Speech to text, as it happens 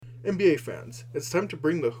NBA fans, it's time to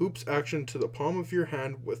bring the hoops action to the palm of your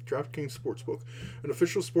hand with DraftKings Sportsbook, an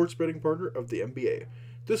official sports betting partner of the NBA.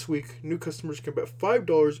 This week, new customers can bet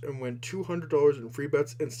 $5 and win $200 in free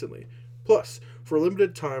bets instantly. Plus, for a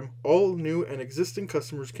limited time, all new and existing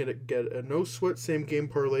customers can get a no-sweat same-game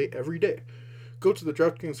parlay every day. Go to the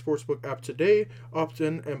DraftKings Sportsbook app today, opt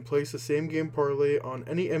in, and place a same-game parlay on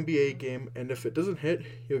any NBA game, and if it doesn't hit,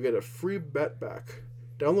 you'll get a free bet back.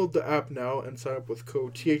 Download the app now and sign up with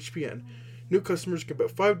code THPN. New customers can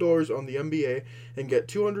bet $5 on the NBA and get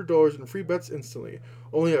 $200 in free bets instantly.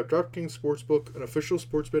 Only at DraftKings Sportsbook, an official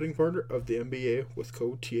sports betting partner of the NBA with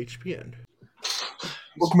code THPN.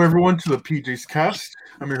 Welcome everyone to the PJ's Cast.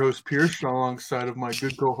 I'm your host Pierce, alongside of my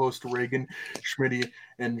good co-host Reagan, Schmitty,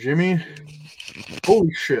 and Jimmy.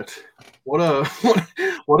 Holy shit! What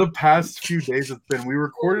a past few days it's been. We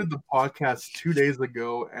recorded the podcast 2 days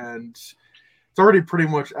ago, and it's already pretty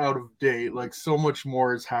much out of date. Like, so much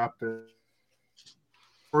more has happened.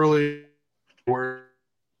 Really, we're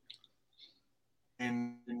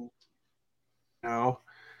in now.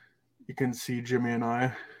 You can see Jimmy and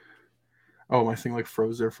I. Oh, my thing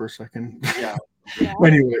froze there for a second. Yeah.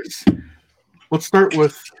 Anyways, let's start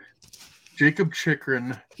with Jakob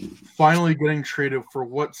Chychrun finally getting traded for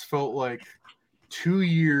what's felt like 2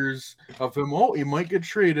 years of him. Oh, he might get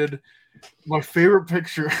traded. My favorite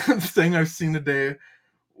picture thing I've seen today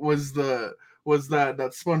was that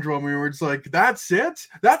SpongeBob meme where it's like, that's it?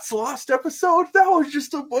 That's the last episode? That was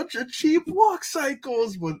just a bunch of cheap walk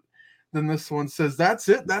cycles. But then this one says, that's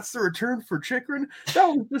it? That's the return for Chychrun? That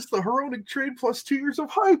was just the heroic trade plus 2 years of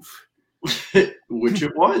hype. Which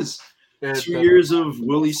it was. 2 years of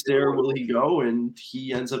will he stay or will he go? And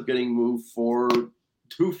he ends up getting moved for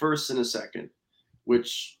 2 firsts and a second,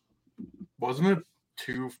 which... Wasn't it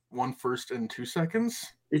 1 first and 2 seconds?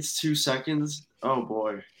 It's 2 seconds? Oh,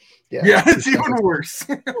 boy. Yeah, it's even worse.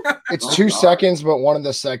 It's 2 seconds, but one of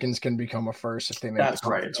the seconds can become a first if they make That's the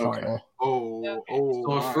conference final. So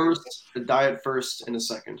a first, a diet first, and a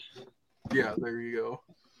second. Yeah, there you go.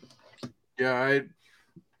 Yeah,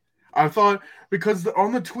 I thought, because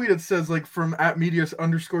on the tweet it says, from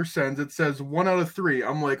 @medias_sends, it says 1 out of 3.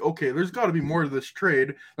 I'm like, okay, there's got to be more to this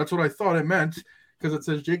trade. That's what I thought it meant. Because it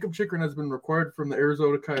says Jakob Chychrun has been required from the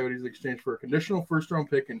Arizona Coyotes in exchange for a conditional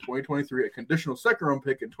first-round pick in 2023, a conditional second-round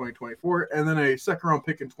pick in 2024, and then a second-round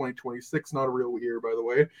pick in 2026. Not a real year, by the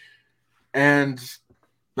way. And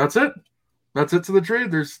that's it. That's it to the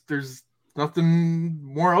trade. There's nothing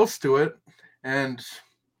more else to it. And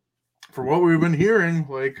for what we've been hearing,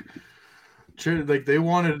 they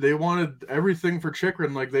wanted everything for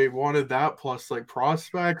Chychrun. They wanted that plus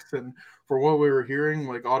prospects. And for what we were hearing,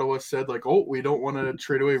 Ottawa said, oh, we don't want to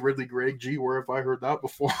trade away Ridley Gregg. Gee, where have I heard that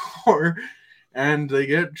before? And they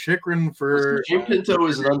get Chychrun for... Jim Pinto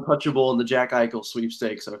is an untouchable in the Jack Eichel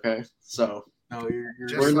sweepstakes, okay? So... No, you're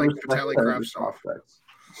just like Vitaly Kravtsov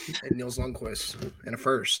and Nils Lundqvist in a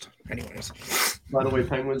first. Anyways. By the way,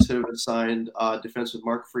 Penguins have assigned defenseman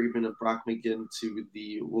Mark Friedman and Brock McGinn to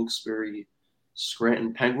the Wilkes-Barre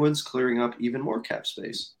Scranton Penguins, clearing up even more cap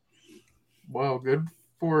space. Wow, good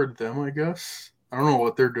for them, I guess. I don't know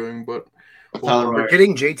what they're doing, but they're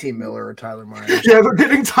getting JT Miller or Tyler Myers. Yeah, they're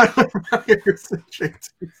getting Tyler Myers.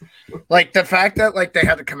 The fact that they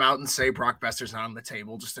had to come out and say Brock Besser's not on the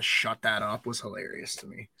table just to shut that up was hilarious to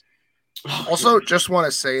me. Also, just want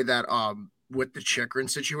to say that with the Chychrun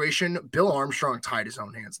situation, Bill Armstrong tied his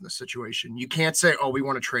own hands in this situation. You can't say, oh, we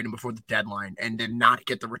want to trade him before the deadline and then not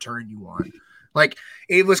get the return you want.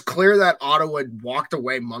 It was clear that Ottawa walked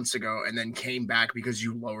away months ago and then came back because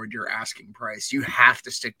you lowered your asking price. You have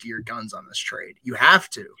to stick to your guns on this trade. You have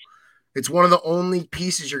to. It's one of the only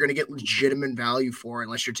pieces you're going to get legitimate value for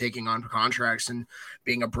unless you're taking on contracts and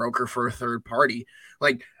being a broker for a third party.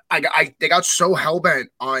 They got so hell-bent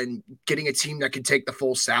on getting a team that could take the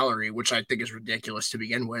full salary, which I think is ridiculous to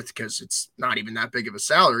begin with because it's not even that big of a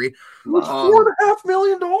salary. $4.5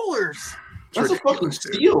 million. That's a fucking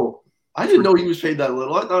steal. I didn't know he was paid that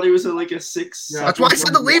little. I thought he was at a 6. Yeah, that's why I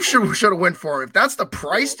said the Leafs should have went for him. If that's the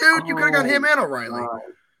price, dude, you could have got him and O'Reilly.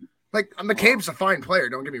 McCabe's a fine player,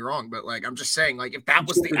 don't get me wrong, but I'm just saying, if that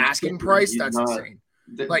was the asking price, that's insane.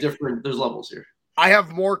 Different. There's levels here. I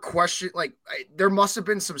have more questions. There must have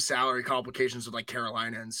been some salary complications with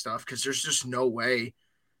Carolina and stuff because there's just no way.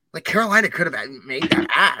 Carolina could have made that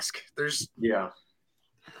ask. Yeah.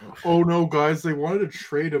 Oh no, guys! They wanted to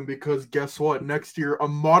trade him because guess what? Next year, a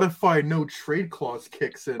modified no trade clause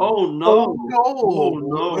kicks in. Oh no! Oh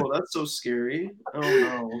no! That's so scary. Oh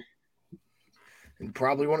no! And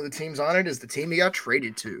probably one of the teams on it is the team he got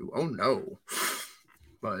traded to. Oh no!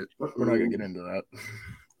 But we're not gonna get into that.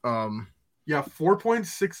 Yeah,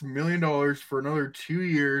 $4.6 million for another 2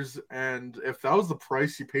 years. And if that was the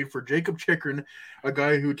price you paid for Jacob Chikrin, a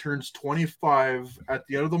guy who turns 25 at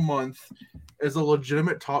the end of the month, is a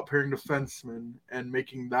legitimate top pairing defenseman and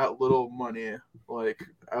making that little money, like,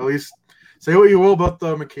 at least say what you will about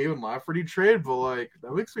the McCabe and Lafferty trade, but like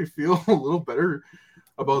that makes me feel a little better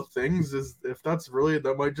about things. Is if that's really,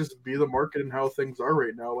 that might just be the market and how things are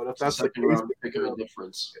right now. But if that's the second case, round pick of a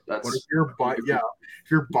difference. That's but if you're buying,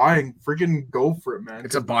 if you're buying, freaking go for it, man.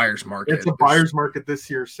 It's a buyer's market. It's a buyer's market this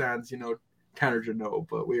year. Sans, Tanner Jeannot,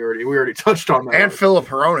 but we already touched on that. And Philip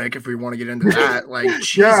Hronek, if we want to get into that, like,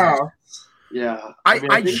 Jesus. Yeah.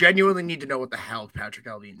 I genuinely need to know what the hell Patrick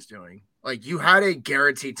Alvin's doing. Like, you had a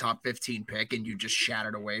guaranteed top 15 pick and you just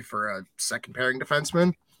shattered away for a second pairing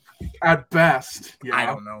defenseman. At best. Yeah. I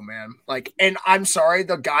don't know, man. Like, and I'm sorry,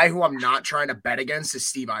 the guy who I'm not trying to bet against is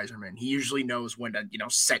Steve Yzerman. He usually knows when to,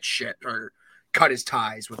 set shit or cut his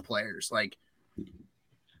ties with players. Like,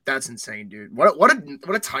 that's insane, dude. What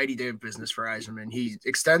a tidy day of business for Yzerman. He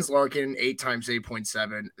extends Larkin 8 times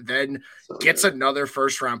 8.7, then gets another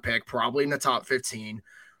first round pick, probably in the top 15.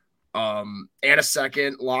 And a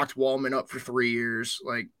second, locked Wallman up for 3 years.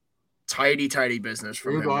 Like, tidy business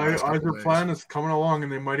from him. Either plan is coming along,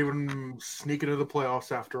 and they might even sneak into the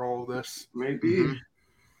playoffs after all of this. Maybe. Mm-hmm.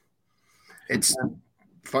 It's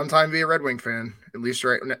fun time to be a Red Wing fan, at least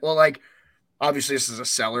right. Well, like, obviously this is a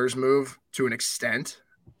seller's move to an extent,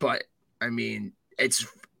 but I mean, it's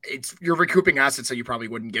you're recouping assets that you probably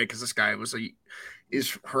wouldn't get because this guy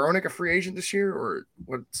is Hronek a free agent this year, or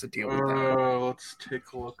what's the deal with that? Let's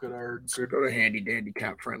take a look at our go to handy dandy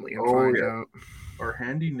cap friendly and find out. Our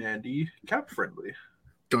handy nandy cap friendly.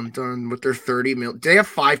 Dun with their 30 mil. They have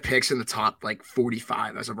 5 picks in the top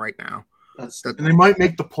 45 as of right now. And they might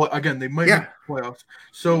make the play again. They might make the playoffs.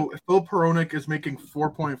 So Phil Hronek is making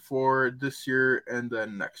 4.4 this year, and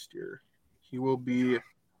then next year he will be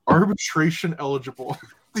arbitration eligible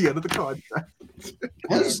at the end of the contract.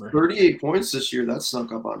 That's 38 points this year. That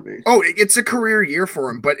snuck up on me. Oh, it's a career year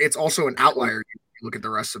for him, but it's also an outlier. You look at the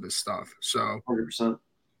rest of his stuff. So 100%.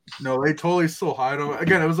 No, they totally still hide him.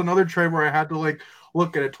 Again, it was another trade where I had to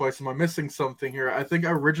look at it twice. Am I missing something here? I think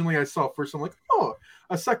originally I saw first. I'm like, oh,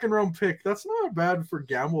 a second round pick. That's not bad for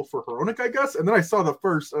gamble for Hronek, I guess. And then I saw the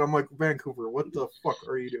first, and I'm like, Vancouver, what the fuck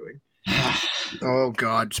are you doing? Oh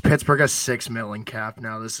God, Pittsburgh has $6 million cap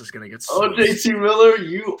now. This is gonna get. So JT Miller,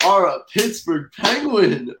 you are a Pittsburgh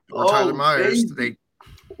Penguin. Or Tyler Myers.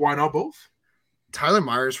 Why not both? Tyler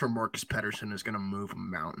Myers for Marcus Pettersson is going to move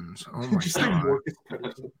mountains. Oh, my God. Marcus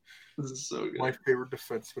Pettersson. This is so good. My favorite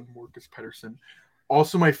defenseman, Marcus Pettersson.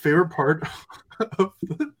 Also, my favorite part of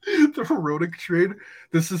the Hronek trade,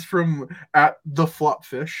 this is from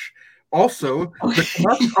 @theflopfish. Also, the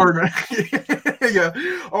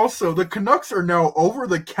Canucks Also, the Canucks are now over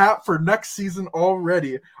the cap for next season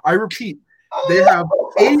already. I repeat, they have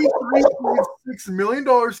 $83.6 million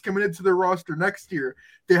committed to their roster next year.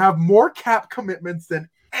 They have more cap commitments than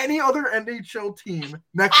any other NHL team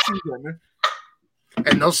next season.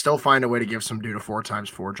 And they'll still find a way to give some dude a 4 times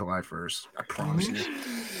 4 July 1st. I promise you.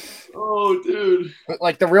 Oh, dude.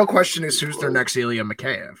 But, the real question is who's their next Ilya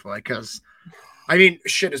Mikheyev? Because, I mean,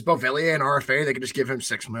 shit, is Beauvillier an RFA? They could just give him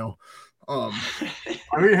 $6 million. I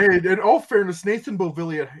mean, hey, in all fairness, Nathan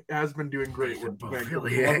Beauvillier has been doing great with Vancouver.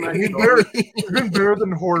 He's been better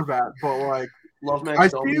than Horvat, but love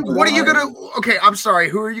Max. What are you gonna? Okay, I'm sorry.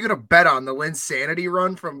 Who are you gonna bet on? The Linsanity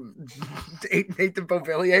run from Nathan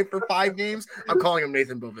Beauvillier for 5 games? I'm calling him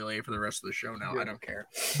Nathan Beauvillier for the rest of the show now. Yeah. I don't care.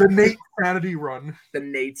 The Nate Sanity run. The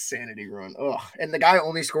Nate Sanity run. Ugh. And the guy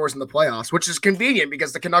only scores in the playoffs, which is convenient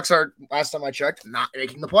because the Canucks are, last time I checked, not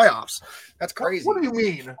making the playoffs. That's crazy. What do you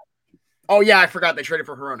mean? Oh, yeah, I forgot. They traded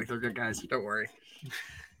for Hronek. They're good guys. Don't worry.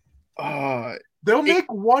 They'll make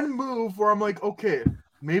one move where I'm like, okay,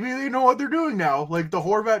 maybe they know what they're doing now. Like the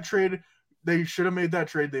Horvat trade, they should have made that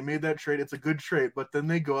trade. They made that trade. It's a good trade. But then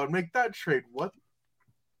they go out and make that trade. What?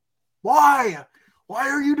 Why? Why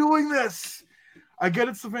are you doing this? I get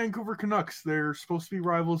it's the Vancouver Canucks. They're supposed to be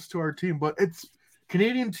rivals to our team. But it's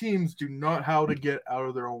Canadian teams do not how to get out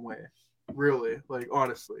of their own way. Really.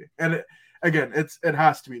 Honestly. And it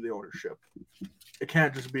has to be the ownership. It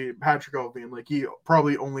can't just be Patrick Allvin. He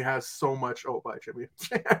probably only has so much. Oh, bye, Jimmy.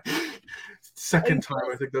 Second time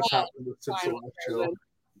I think that's happened since the last show.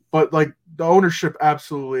 But the ownership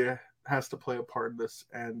absolutely has to play a part in this.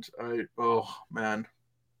 And man,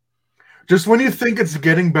 just when you think it's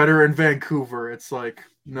getting better in Vancouver, it's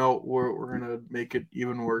no, we're gonna make it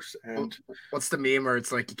even worse. And what's the meme where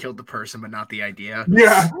it's you killed the person but not the idea?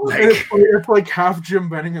 Yeah, it's like half Jim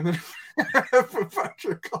Benning and then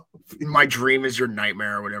Patrick My dream is your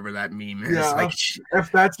nightmare or whatever that meme is. Yeah, Like,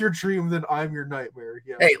 if that's your dream, then I'm your nightmare.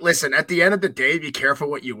 Yeah. hey, listen, at the end of the day, be careful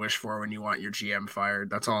what you wish for when you want your GM fired.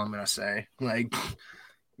 That's all I'm going to say. Like,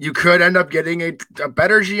 you could end up getting a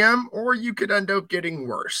better GM, or you could end up getting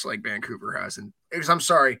worse, like Vancouver has. And because I'm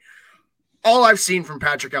sorry, all I've seen from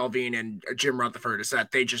Patrick Alvin and Jim Rutherford is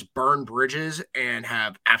that they just burn bridges and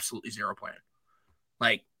have absolutely zero plan.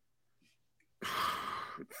 Like,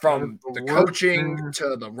 from the coaching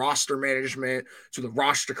to the roster management to the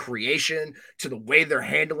roster creation to the way they're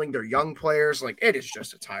handling their young players, like, it is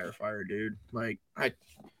just a tire fire, dude. Like, I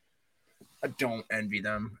don't envy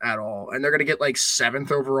them at all. And they're going to get like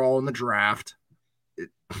 7th overall in the draft.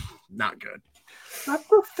 Not good. That's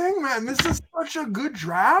the thing, man. This is such a good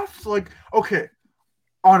draft. Like, okay,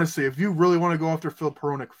 honestly, if you really want to go after Phil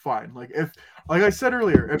Peronic, fine. Like I said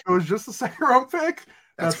earlier, if it was just a 2nd round pick,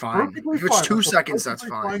 that's fine. If it's 2 seconds, that's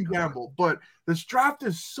fine. Gamble. But this draft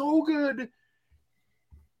is so good.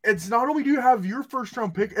 It's not only do you have your 1st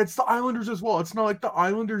round pick, it's the Islanders as well. It's not like the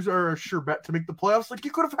Islanders are a sure bet to make the playoffs. Like,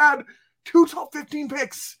 you could have had 2 top 15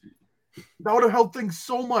 picks. That would have helped things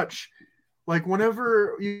so much. Like,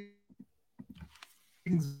 whenever you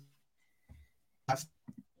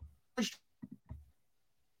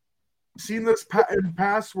seen this in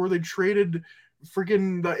past where they traded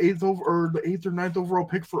freaking the 8th or 9th overall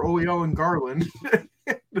pick for OEL and Garland.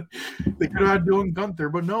 They could have had Dylan Gunther,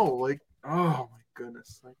 but no, like, oh my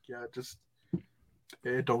goodness. Like, yeah, just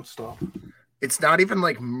don't stop. It's not even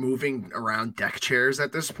like moving around deck chairs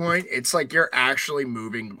at this point. It's like you're actually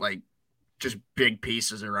moving like just big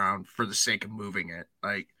pieces around for the sake of moving it.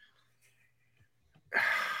 Like,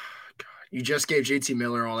 God, you just gave JT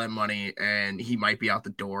Miller all that money and he might be out the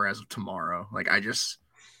door as of tomorrow. Like,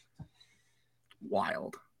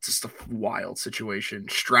 wild. Just a wild situation.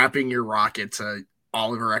 Strapping your rocket to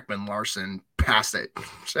Oliver Ekman-Larsson past it.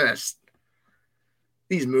 Just,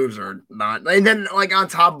 these moves are not. And then, like, on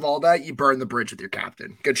top of all that, you burn the bridge with your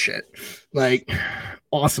captain. Good shit. Like,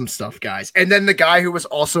 awesome stuff, guys. And then the guy who was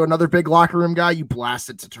also another big locker room guy, you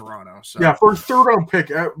blasted to Toronto. So yeah, for a 3rd round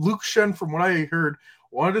pick, Luke Shen, from what I heard,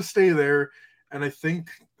 wanted to stay there, and I think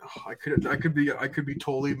I could be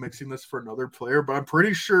totally mixing this for another player, but I'm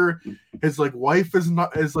pretty sure his like wife is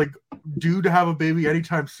due to have a baby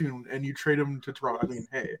anytime soon, and you trade him to Toronto. I mean,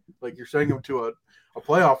 hey, like, you're sending him to a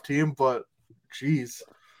playoff team, but geez,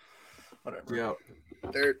 whatever. Yeah,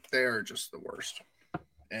 they're just the worst,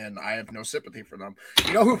 and I have no sympathy for them.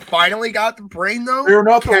 You know who finally got the brain though? They're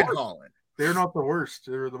not Ken Holland. They're not the worst.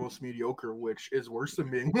 They're the most mediocre, which is worse than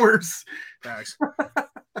being worse. Thanks.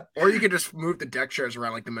 Or you could just move the deck chairs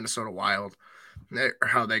around like the Minnesota Wild.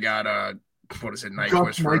 How they got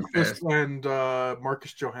Nyquist for Nyquist and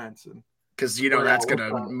Marcus Johansson. Because that's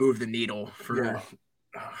gonna move the needle for. Yeah.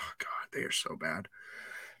 Oh God, they are so bad.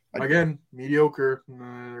 Again, mediocre.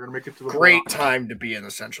 They're gonna make it to the great time to be in the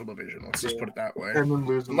Central Division. Let's just put it that way. And then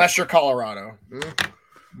lose them. Unless you're Colorado.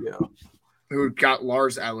 Yeah. Who got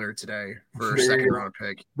Lars Eller today for a 2nd round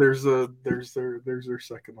pick. There's their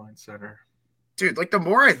 2nd line center. Dude, like, the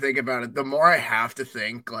more I think about it, the more I have to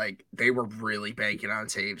think like they were really banking on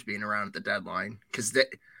Taves being around at the deadline, because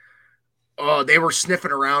they were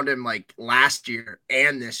sniffing around him like last year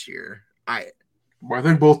and this year. I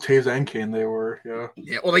think both Taves and Kane they were, yeah.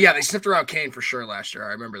 Yeah, well, yeah, they sniffed around Kane for sure last year.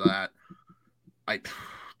 I remember that.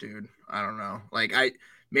 Dude, I don't know. Like,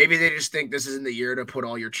 maybe they just think this isn't the year to put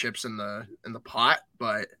all your chips in the pot,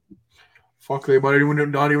 but fuck, they might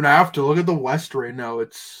not even have to. Look at the West right now.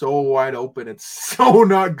 It's so wide open. It's so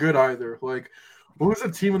not good either. Like, who's a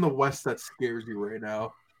team in the West that scares you right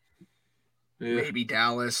now? Yeah. Maybe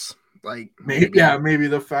Dallas. Like, maybe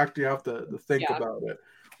the fact you have to think about it.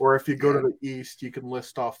 Or if you go to the East, you can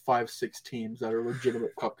list off 5-6 teams that are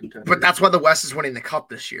legitimate cup contenders. But that's why the West is winning the cup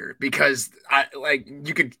this year, because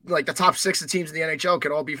you could the top 6 of teams in the NHL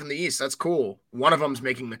could all be from the East. That's cool. One of them's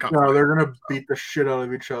making the cup. No, they're gonna beat the shit out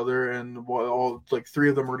of each other, and all 3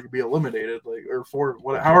 of them are gonna be eliminated, or 4,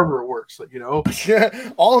 however it works.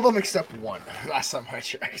 All of them except one. Last time I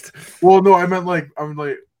checked. Well, no, I meant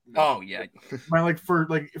oh yeah,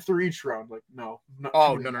 for each round, no.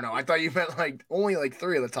 Oh no! I thought you meant only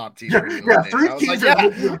 3 of the top teams. Yeah, 3 teams are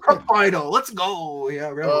the cup final. Let's go. Yeah,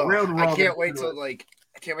 round I can't wait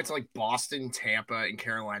till Boston, Tampa, and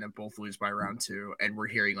Carolina both lose by round 2, and we're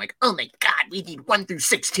hearing oh my God, we need 1 through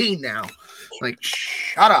 16 now.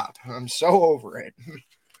 Shut up! I'm so over it.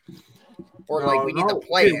 Or we need to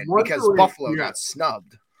play it because Buffalo got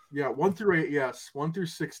snubbed. Yeah, 1 through 8, yes. 1 through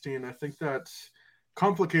 16. I think that's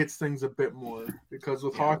complicates things a bit more, because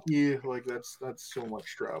with hockey, that's so much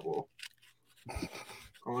travel.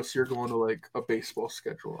 unless you're going to like a baseball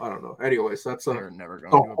schedule. I don't know. Anyways, that's They're never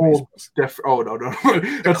going the to a whole baseball. Oh no.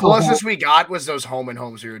 The That's closest we got was those home and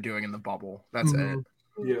homes we were doing in the bubble. That's it.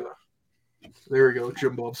 Yeah. There we go.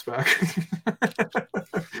 Jim Bob's back.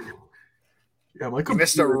 Yeah, my We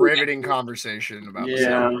missed a riveting conversation about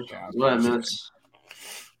what I missed.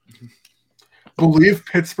 Believe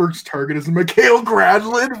Pittsburgh's target is Mikhail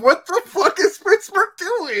Gradlin. What the fuck is Pittsburgh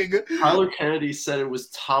doing? Tyler Kennedy said it was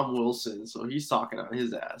Tom Wilson, so he's talking out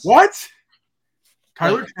his ass. What?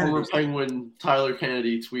 Tyler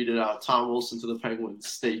Kennedy tweeted out Tom Wilson to the Penguins.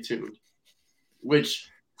 Stay tuned. Which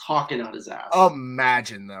talking out his ass.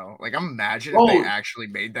 Imagine though, if they actually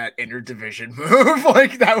made that interdivision move,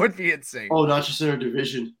 like that would be insane. Oh, not just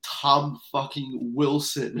interdivision. Tom fucking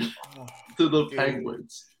Wilson to the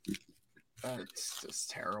Penguins. That's just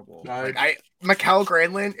terrible. Mikhail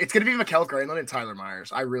Granlund. It's gonna be Mikhail Granlund and Tyler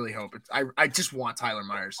Myers. I really hope it. I just want Tyler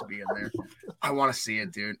Myers to be in there. I want to see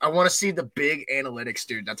it, dude. I want to see the big analytics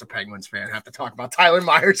dude. That's a Penguins fan. Have to talk about Tyler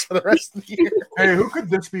Myers for the rest of the year. Hey, who could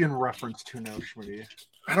this be in reference to now, Schmitty?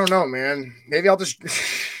 I don't know, man. Maybe I'll just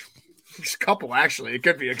a couple. Actually, it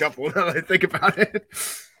could be a couple. Now that I think about it.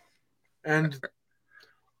 And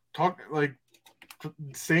talk like.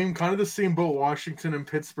 The same boat Washington and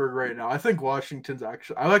Pittsburgh right now. I think Washington's I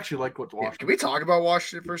actually like what Washington. Can we talk about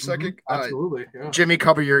Washington for a second? Absolutely. Yeah. Jimmy,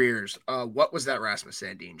 cover your ears. What was that Rasmus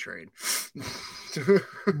Sandin trade?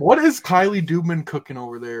 What is Kylie Dubman cooking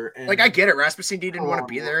over there? And I get it. Rasmus Sandin didn't want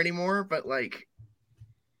to be there anymore, but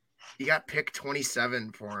you got picked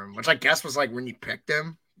 27 for him, which I guess was when you picked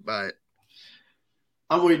him, but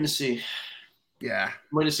I'm waiting to see. Yeah.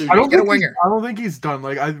 I don't think he's done.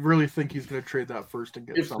 I really think he's going to trade that first and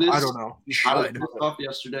get some. I don't know. I was pissed off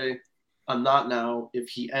yesterday. I'm not now. If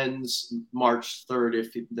he ends March 3rd,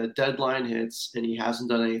 if the deadline hits and he hasn't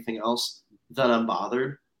done anything else, then I'm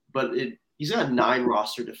bothered. But he's got 9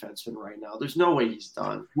 roster defensemen right now. There's no way he's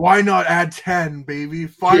done. Why not add 10, baby?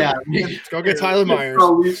 5. Yeah, let's go get Tyler Myers.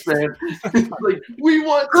 We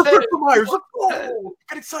want 10. Myers. Oh,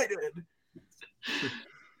 get excited.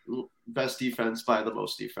 Best defense by the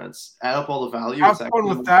most defense. Add up all the value. Have fun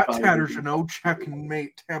with that, Tanner Jeannot.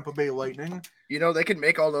 Checkmate Tampa Bay Lightning. They could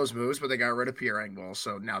make all those moves, but they got rid of Pierre Engvall,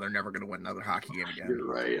 so now they're never going to win another hockey game again. You're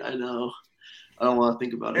right. I know. I don't want to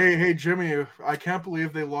think about it. Hey, Jimmy, I can't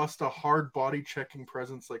believe they lost a hard body checking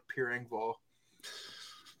presence like Pierre Engvall.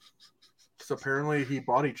 So apparently he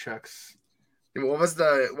body checks. What was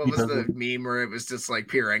the meme where it was just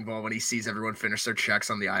Pierre Engvall when he sees everyone finish their checks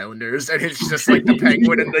on the Islanders, and it's just the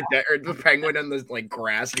penguin and the penguin in the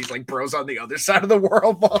grass, and he's bro's on the other side of the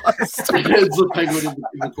world, boss. It's the penguin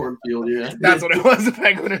in the cornfield, yeah. That's what it was, the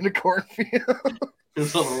penguin in the cornfield.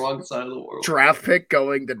 It's on the wrong side of the world. Draft pick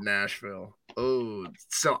going to Nashville. Oh,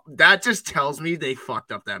 so that just tells me they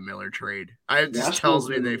fucked up that Miller trade. It just tells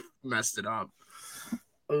me they messed it up.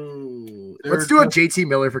 Oh, let's do a JT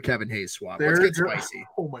Miller for Kevin Hayes swap. Let's get spicy.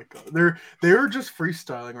 Oh my god, they're just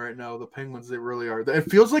freestyling right now. The Penguins, they really are. It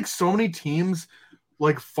feels like so many teams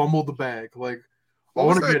fumbled the bag. I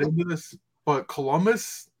want to get into this, but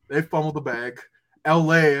Columbus, they fumbled the bag.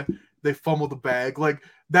 LA, they fumbled the bag.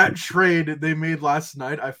 That trade they made last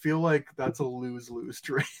night, I feel like that's a lose-lose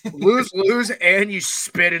trade. lose, and you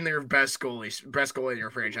spit in their best goalie in your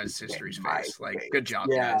franchise history's face. Good job,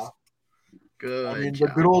 guys. Good. The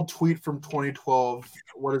good old tweet from 2012.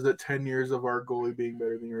 What is it? 10 years of our goalie being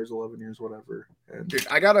better than yours, 11 years, whatever. And dude,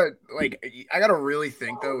 I gotta really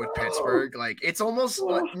think though with Pittsburgh. It's almost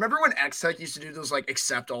remember when X-Tech used to do those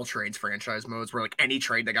accept all trades franchise modes where any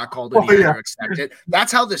trade that got called in, you had to accept it.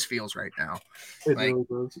 That's how this feels right now. It really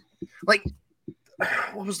does.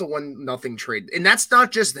 What was the 1-0 trade? And that's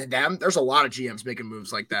not just them. There's a lot of GMs making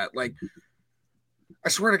moves like that. I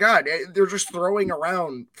swear to God, they're just throwing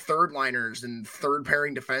around third liners and third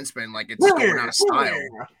pairing defensemen it's going out of style.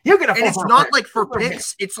 And it's not for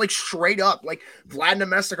picks. It's straight up Vlad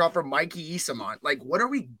Nemestikov or Mikey Esamont. What are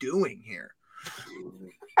we doing here?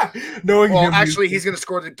 Actually, he's going to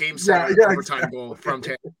score the game 7 overtime goal from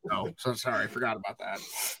Tampa. Oh, so sorry, I forgot about that.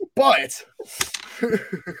 But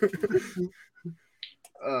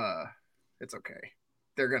it's okay.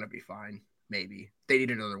 They're going to be fine. Maybe they need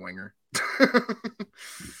another winger.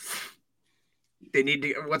 They need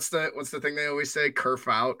to. What's the thing they always say? Kerf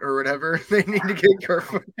out or whatever. They need to get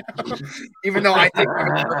Kerfoot out. Even though I think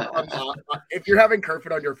if you're having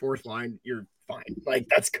Kerfoot on your fourth line, you're fine.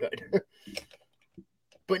 That's good.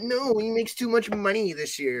 But no, he makes too much money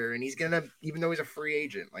this year, and he's gonna. Even though he's a free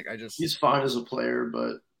agent, he's fine as a player,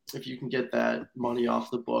 but if you can get that money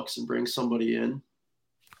off the books and bring somebody in,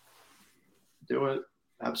 do it.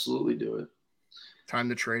 Absolutely do it. Time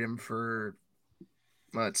to trade him for,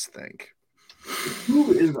 let's think.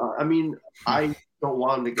 Who is? I mean, I don't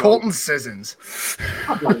want him to go. Colton Sissons.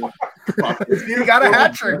 You got a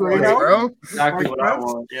hat trick, bro. Exactly what I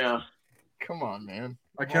want. Yeah. Come on, man.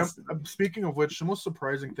 I can't. Speaking of which, the most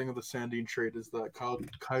surprising thing of the Sandine trade is that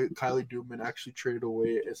Kylie Dubman actually traded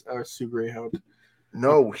away as Sue Greyhound.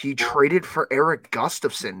 No, he traded for Eric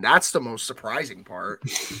Gustafson. That's the most surprising part.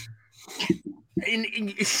 And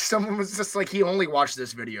someone was just like, he only watched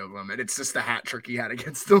this video of him, and it's just the hat trick he had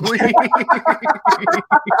against the league.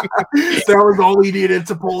 That was all he needed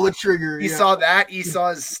to pull the trigger. He saw that. He saw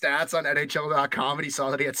his stats on NHL.com, and he saw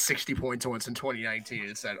that he had 60 points once in 2019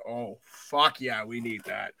 and said, oh, fuck yeah, we need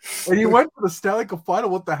that. And he went to the Stanley Cup final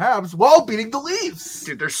with the Habs while beating the Leafs.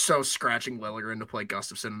 Dude, they're so scratching Liljegren to play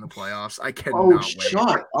Gustafson in the playoffs. I cannot wait.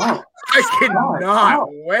 Shut up. I cannot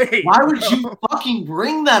wait. Why would you fucking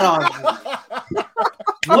bring that on?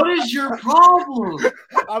 What is your problem?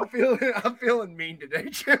 I'm feeling mean today,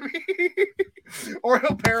 Jimmy. Or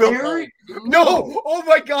he'll pair him. No! Oh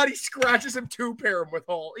my god, he scratches him to pair him with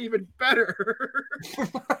Hull. Even better.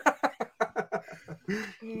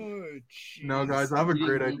 No, guys, I have a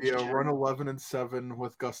great idea. Run 11-7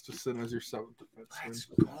 with Gustafson as your 7th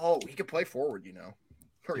defenseman. Oh, he could play forward, you know.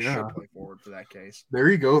 Or should play forward for that case. There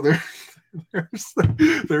you go. There's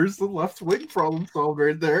the left wing problem solved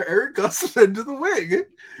right there. Eric Gustafson to the wing.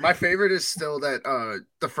 My favorite is still that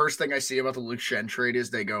the first thing I see about the Luke Shen trade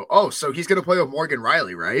is they go, oh, so he's going to play with Morgan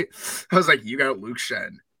Riley, right? I was like, you got Luke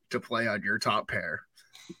Shen to play on your top pair.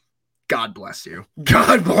 God bless you.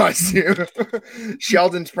 God bless you.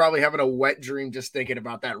 Sheldon's probably having a wet dream just thinking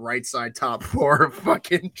about that right side top four of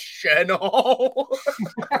fucking Shen Hall.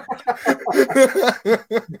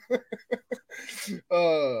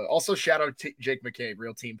 Also, shout out Jake McCabe,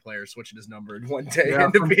 real team player, switching his number in one day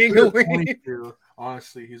into being a lead.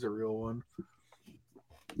 Honestly, he's a real one.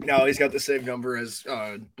 No, he's got the same number as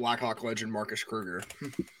Blackhawk legend Marcus Kruger.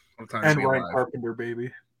 And Ryan Carpenter,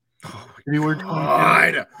 baby. Oh my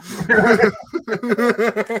God.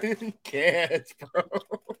 Can't, bro.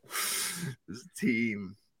 This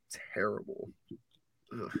team, terrible.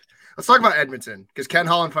 Ugh. Let's talk about Edmonton, because Ken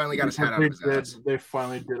Holland finally got his hat out of his ass. They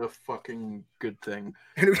finally did a fucking good thing.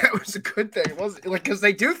 And that was a good thing. It was like, because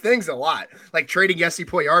they do things a lot, like trading Jesse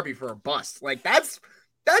Puljujarvi for a bust. Like that's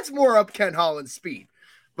more up Ken Holland's speed.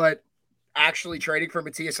 But actually trading for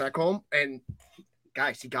Matthias Ekholm, and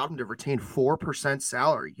guys, he got him to retain 4%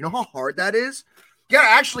 salary. You know how hard that is? You gotta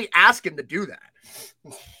actually ask him to do that.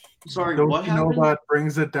 Sorry, don't what you happened? know that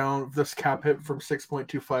brings it down, this cap hit from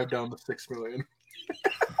 6.25 down to 6 million?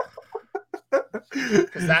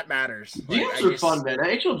 Because that matters. GMs are fun, man.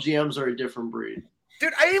 NHL GMs are a different breed.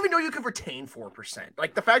 Dude, I didn't even know you could retain 4%.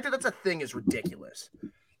 Like, the fact that that's a thing is ridiculous.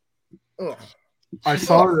 Ugh. I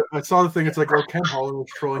saw the thing. It's like, Ken Holland was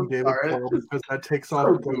trolling David Coyle because that takes off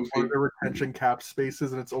one of their retention cap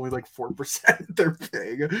spaces, and it's only like 4% they're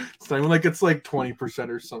paying. It's not even like it's like 20%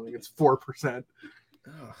 or something. It's 4%.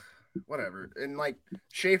 Ugh. Whatever. And like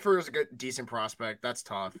Schaefer is a good, decent prospect. That's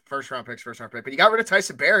tough. First round pick. But you got rid of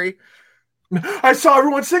Tyson Barrie. I saw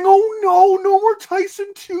everyone saying, "Oh no more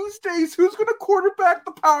Tyson Tuesdays. Who's going to quarterback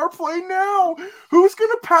the power play now? Who's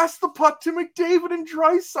going to pass the puck to McDavid and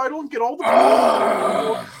Draisaitl and get all the?"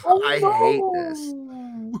 I hate this.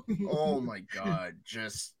 Oh my god!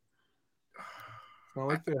 Just. It's not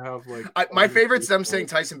like they have like. My favorite's them saying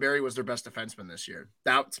Tyson Barrie was their best defenseman this year.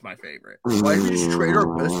 That's my favorite. Why did we just trade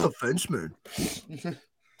our best defenseman?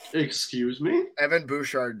 Excuse me? Evan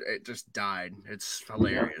Bouchard just died. It's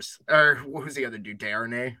hilarious. Or what was the other dude?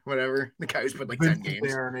 Darnay, whatever. The guy who's put like 10 games.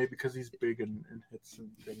 Darnay because he's big and hits and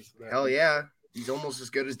things. Like that. Hell yeah. He's almost as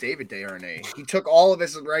good as David Desharnais. He took all of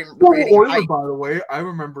his remaining height. By the way, I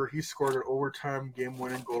remember he scored an overtime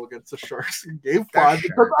game-winning goal against the Sharks in Game 5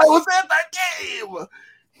 because I was at that game.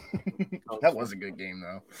 That was a good game,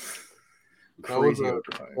 though. That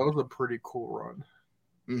was a pretty cool run.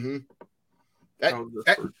 Mm-hmm.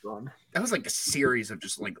 That was like a series of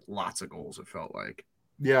just like lots of goals, it felt like.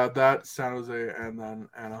 Yeah, that San Jose and then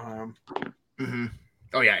Anaheim. Mm-hmm.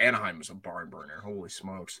 Oh, yeah, Anaheim was a barn burner. Holy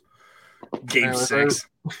smokes. Game 6.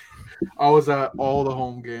 I was at all the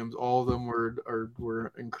home games. All of them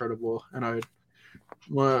were incredible. And I'm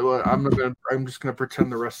just gonna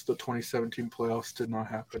pretend the rest of the 2017 playoffs did not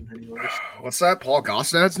happen anyways. What's that? Paul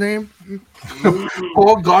Gostad's name?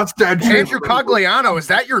 Paul Gostad. Andrew Cogliano, is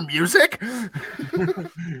that your music?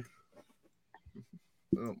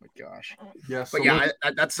 Oh my gosh. Yeah, but yeah,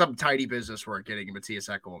 that's some tidy business work getting Matthias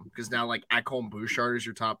Ekholm, because now like Ekholm Bouchard is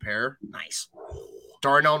your top pair. Nice.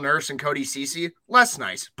 Darnell Nurse and Cody Ceci, less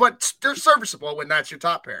nice, but they're serviceable when that's your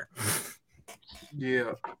top pair.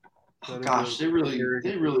 Yeah. Oh, gosh, they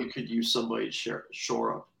really could use somebody to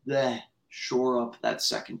shore up. Bleh. shore up that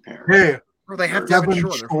second pair. Hey, Or they have Devin Devin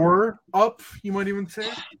Shore. Shore up, you might even say.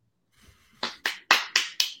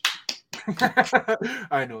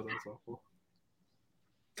 I know that's awful.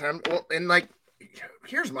 Well, and like,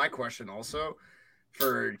 here's my question also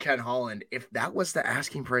for Ken Holland. If that was the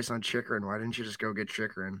asking price on Chychrun, why didn't you just go get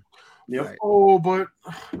Chychrun? Yep. Right. Oh, but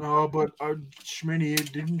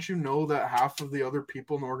Schmitty, didn't you know that half of the other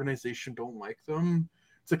people in the organization don't like them?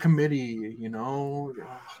 It's a committee, you know.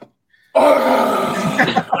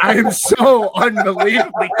 I am so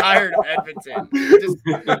unbelievably tired of Edmonton.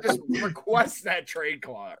 Just request that trade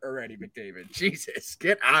clause already, McDavid. Jesus,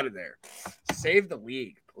 get out of there. Save the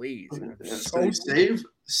league, please.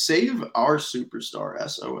 Save our superstar,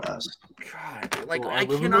 SOS. God, like Well, I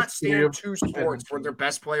cannot stand two sports where their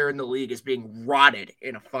best player in the league is being rotted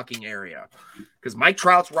in a fucking area. Because Mike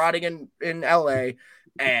Trout's rotting in LA.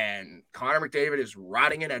 And Connor McDavid is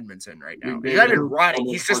rotting in Edmonton right now. He's not even rotting.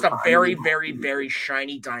 He's just a very, very, very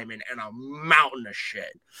shiny diamond and a mountain of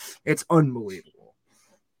shit. It's unbelievable.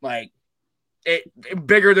 Like, it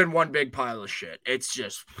bigger than one big pile of shit. It's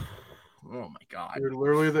just, oh my God. Dude,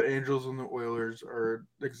 literally, the Angels and the Oilers are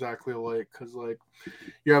exactly alike because, like,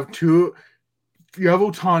 you have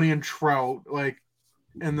Ohtani and Trout, like,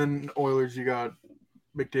 and then Oilers, you got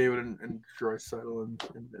McDavid and Draisaitl and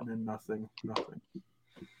then nothing.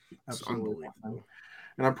 Absolutely nothing.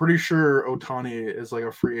 And I'm pretty sure Ohtani is like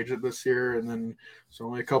a free agent this year, and then there's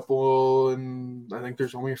only a couple, and I think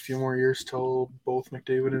there's only a few more years till both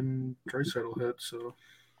McDavid and Draisaitl hit. So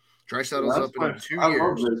Draisaitl's up in 2 years. I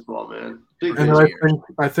love baseball, man. And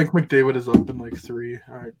I think McDavid is up in like 3.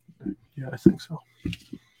 Yeah, I think so.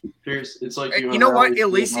 It's like you know what?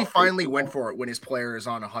 At least he finally went for it when his player is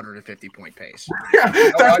on a 150-point pace. Yeah,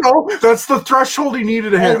 that's the threshold he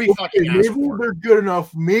needed to hit. Maybe for. They're good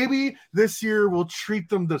enough. Maybe this year we'll treat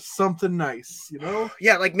them to something nice, you know?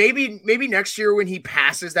 Yeah, like maybe next year when he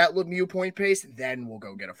passes that Lemieux point pace, then we'll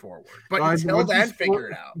go get a forward. But until then, figure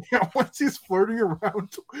it out. Yeah, once he's flirting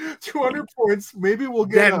around 200 points, maybe we'll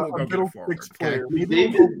get a middle six player.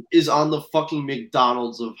 David is on the fucking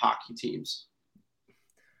McDonald's of hockey teams.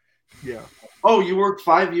 Yeah. Oh, you worked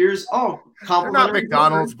 5 years? Oh, they're not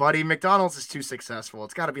McDonald's, buddy. McDonald's is too successful.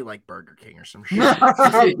 It's got to be like Burger King or some shit.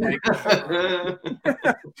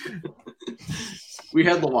 We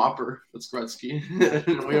had the Whopper. That's Gretzky.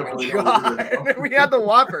 We had the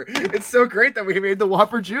Whopper. It's so great that we made the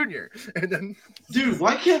Whopper Junior. And then, dude,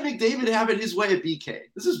 why can't McDavid have it his way at BK?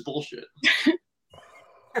 This is bullshit.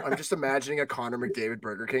 I'm just imagining a Connor McDavid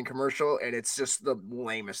Burger King commercial, and it's just the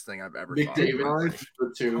lamest thing I've ever McDavid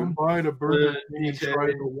come by to Burger King and try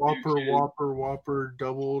the Whopper,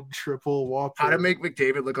 double, triple Whopper. How to make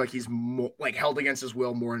McDavid look like he's like held against his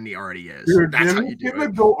will more than he already is. Dude, that's how you do it. The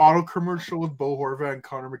Go Auto commercial with Bo Horvat and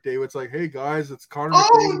Connor McDavid. It's like, hey guys, it's Connor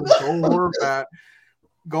McDavid and Bo Horvat.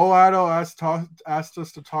 Go Auto asked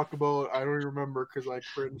us to talk about. I don't even remember because I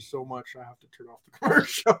cringe so much I have to turn off the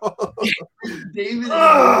commercial. David,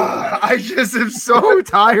 I just am so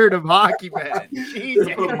tired of hockey, man. I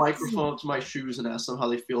put a microphone up to my shoes and ask them how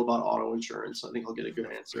they feel about auto insurance. I think I'll get a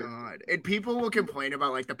good answer. God. And people will complain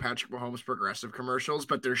about like the Patrick Mahomes Progressive commercials,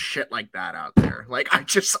 but there's shit like that out there. Like come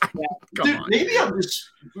on. Maybe I'm just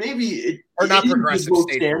or not Progressive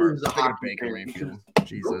State Farm. Baker Mayfield.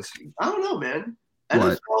 Jesus. I don't know, man.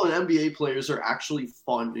 NFL and NBA players are actually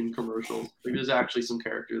fun in commercials. Like, there's actually some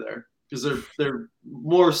character there because they're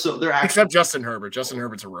more so they're actually. Except Justin Herbert. Justin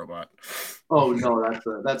Herbert's a robot. Oh no,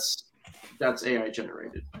 that's AI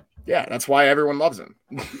generated. Yeah, that's why everyone loves him.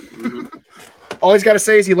 All he's got to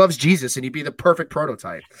say is he loves Jesus, and he'd be the perfect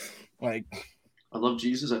prototype. Like, I love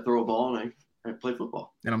Jesus. I throw a ball and I play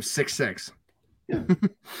football. And I'm 6'6". Yeah.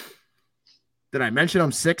 Did I mention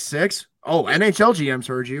I'm 6'6"? Oh, NHL GMs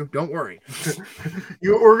heard you. Don't worry.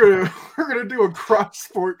 We're gonna do a cross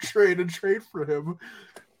sport trade for him.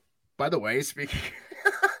 By the way, speaking,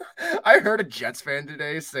 I heard a Jets fan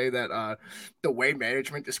today say that the way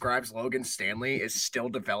management describes Logan Stanley is still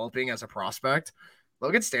developing as a prospect.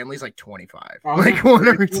 Logan Stanley's like 25. Like, what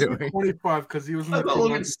are we doing? 25 because he was. I thought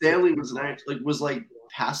Logan Stanley was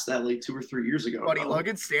past that like 2 or 3 years ago. Buddy,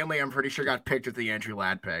 Logan Stanley, I'm pretty sure got picked with the Andrew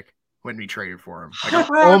Ladd pick. When we traded for him. Like,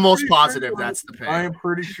 I'm almost positive that's the pick. I am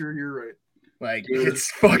pretty sure you're right. Like, it's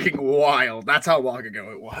fucking wild. That's how long ago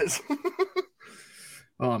it was.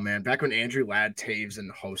 Oh, man. Back when Andrew Ladd, Taves,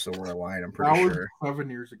 and Hossa were aligned, I'm pretty sure. 7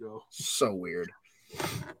 years ago. So weird.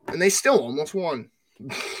 And they still almost won.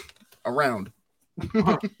 Around.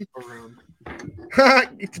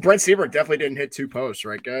 Brent Seabrook definitely didn't hit 2 posts,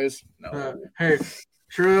 right, guys? No. Hey.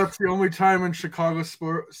 Sure, that's the only time in Chicago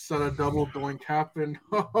sports that a double doink happened.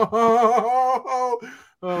 Oh,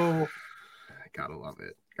 I gotta love love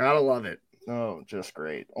it. Gotta love it. Oh, just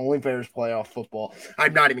great. Only Bears playoff football.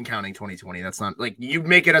 I'm not even counting 2020. That's not like you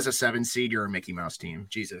make it as a 7 seed. You're a Mickey Mouse team.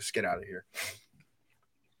 Jesus, get out of here.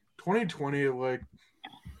 2020, like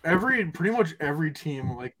pretty much every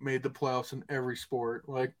team like made the playoffs in every sport.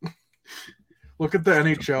 Like, look at the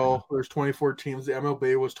NHL. There's 24 teams. The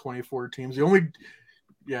MLB was 24 teams. It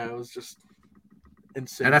was just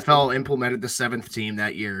insane. NFL implemented the 7th team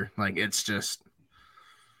that year. Like, it's just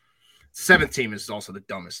 7th team is also the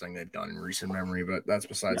dumbest thing they've done in recent memory, but that's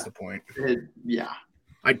besides the point.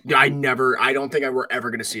 I don't think we're ever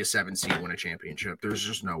going to see a 7 seed win a championship. There's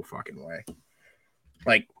just no fucking way.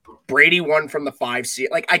 Like, Brady won from the 5 seed.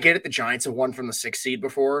 Like, I get it, the Giants have won from the 6 seed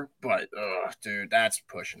before, but, dude, that's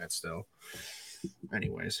pushing it still.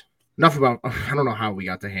 Anyways, enough about. I don't know how we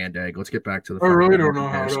got to hand egg. Let's get back to the. I really don't know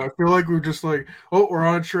how. I feel like we're just like, we're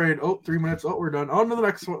on a trade. 3 minutes. We're done. On to the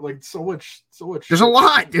next one. Like, so much. There's a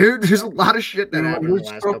lot, dude. There's a lot of shit that happened in the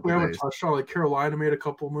last couple we haven't days. touched on. Like, Carolina made a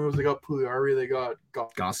couple moves. They got Pugliari. They got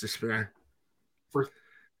Gostisbehere. First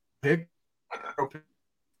pick.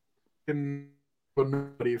 And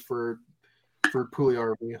nobody for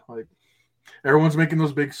Pugliari. Like, everyone's making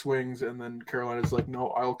those big swings, and then Carolina's like, no,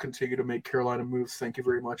 I'll continue to make Carolina moves. Thank you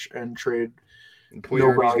very much, and trade. And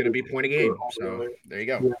Pugliari's going to be point a game. So there you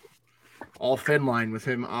go. Yeah. All fin line with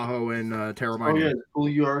him, Aho, and Terramine. Oh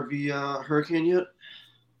yeah, Pugliari Hurricane yet?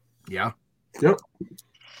 Yeah. Yep.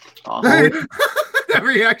 That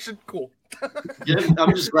reaction, cool. Yeah,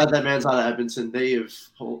 I'm just glad that man's out of Edmonton. They have.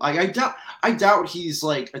 I doubt he's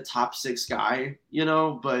like a top 6 guy,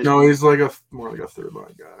 But no, he's like more like a third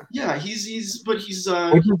line guy. Yeah, he's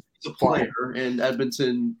a player, and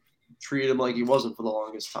Edmonton treated him like he wasn't for the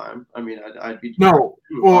longest time. I mean, I'd be no.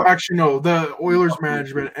 Well, actually, no. The Oilers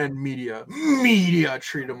management and media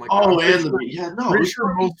treat him like. Oh, and the media. No, pretty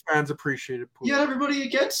sure most fans appreciated. Yeah, everybody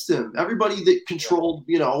against him. Everybody that controlled,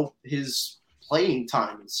 his playing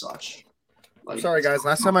time and such. Like, sorry, guys.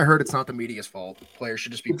 Last time I heard it's not the media's fault. Players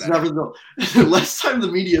should just be better. Never the last time the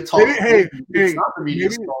media talked. It's not the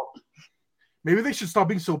media's fault. Maybe they should stop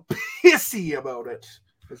being so pissy about it.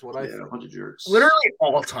 Is what I think. A bunch of jerks. Literally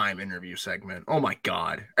all-time interview segment. Oh my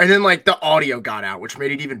god! And then like the audio got out, which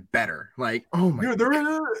made it even better. Like, oh my. Dude,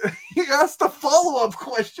 he asked a follow-up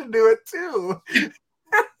question to it too.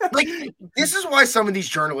 Like, this is why some of these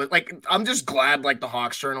journalists, like, I'm just glad, like, the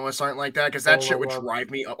Hawks journalists aren't like that, because that shit would drive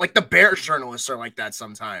me up. Like, the Bears journalists are like that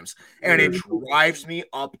sometimes, and it drives me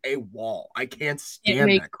up a wall. I can't stand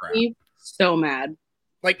that crap. It makes me so mad.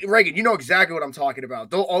 Like, Reagan, you know exactly what I'm talking about.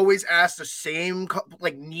 They'll always ask the same,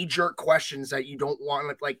 like, knee-jerk questions that you don't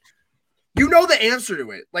want, like, you know the answer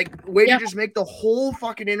to it. Like, way to just make the whole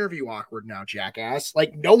fucking interview awkward now, jackass.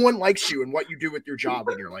 Like, no one likes you and what you do with your job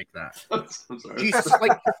when you're like that. I'm sorry. Jesus,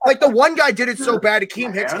 like the one guy did it so bad,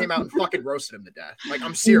 Akeem Hicks came out and fucking roasted him to death. Like,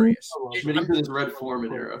 I'm serious. I'm in his Red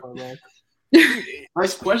Foreman era.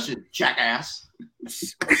 Nice question, jackass. I'm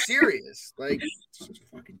serious. Like, it's just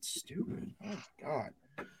fucking stupid. Oh, God.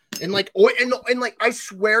 And like, I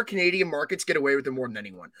swear Canadian markets get away with it more than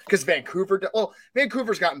anyone. Because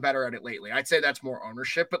Vancouver's gotten better at it lately. I'd say that's more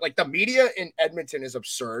ownership. But like the media in Edmonton is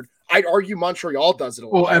absurd. I'd argue Montreal does it a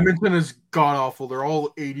lot. Well, Edmonton is god awful. They're all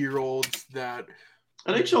 80-year-olds that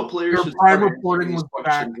NHL players. Their prime reporting was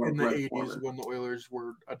back in the 80s when the Oilers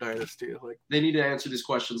were a dynasty. Like, they need to answer these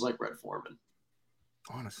questions like Red Foreman.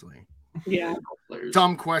 Honestly. Yeah.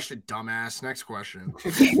 Dumb question, dumbass. Next question.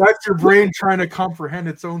 That's your brain trying to comprehend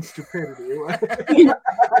its own stupidity. How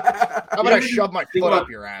about I shove my foot up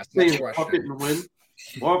your ass? Next question.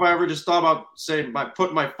 What have I ever just thought about saying by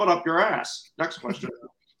putting my foot up your ass? Next question.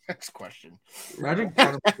 Next question. Imagine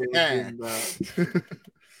doing that.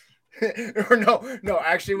 Or no.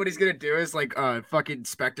 Actually, what he's gonna do is like, fucking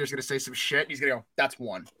Spector's gonna say some shit. And he's gonna go, "That's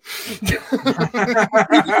one."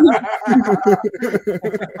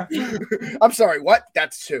 I'm sorry. What?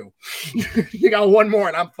 That's 2. You got one more,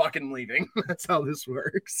 and I'm fucking leaving. That's how this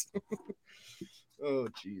works. Oh,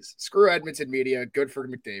 jeez. Screw Edmonton media. Good for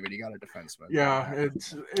McDavid. He got a defenseman. Yeah,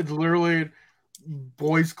 it's literally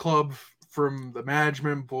boys club from the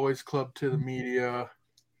management, boys club to the media.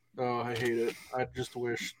 Oh, I hate it. I just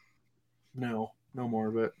wish. No more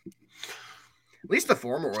of it. At least the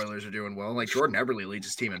former Oilers are doing well. Like Jordan Eberle leads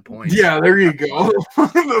his team in points. Yeah, there you go.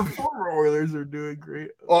 The former Oilers are doing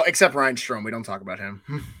great. Well, except Ryan Strome. We don't talk about him.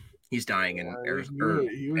 He's dying in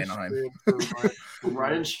Anaheim.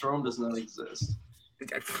 Ryan Strome does not exist.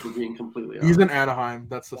 For being completely honest. He's in Anaheim.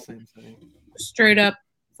 That's the same thing. Straight up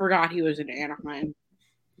forgot he was in Anaheim.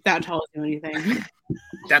 That tells you anything.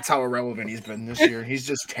 That's how irrelevant he's been this year. He's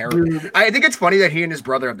just terrible. Dude. I think it's funny that he and his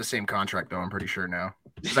brother have the same contract, though. I'm pretty sure now.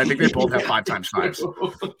 Because I think they both have 5 times 5s.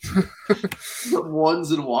 The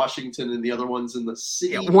one's in Washington and the other one's in the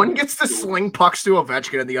city. Yeah, one gets to sling pucks to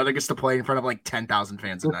Ovechkin and the other gets to play in front of like 10,000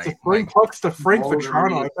 fans a It's night. Frank pucks to Frank Oh,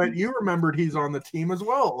 Vatrano. I there bet you remembered he's on the team as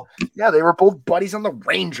well. Yeah, they were both buddies on the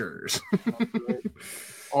Rangers.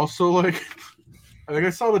 Also, like, I think I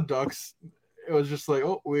saw the Ducks. It was just like,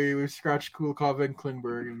 oh, we scratched Kulikov and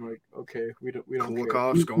Klingberg, and like, okay, we don't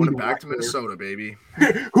Kulikov's care. going back to Minnesota, baby.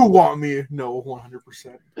 Who want me? No,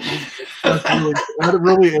 100%. That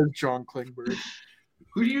really is John Klingberg.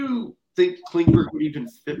 Who do you think Klingberg would even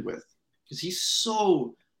fit with? Because he's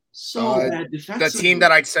so bad defensively. The team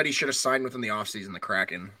that I said he should have signed with in the offseason, the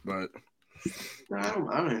Kraken, but I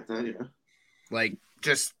don't have that idea. like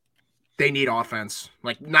just they need offense.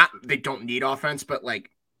 Like not they don't need offense, but like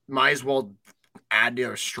might as well add to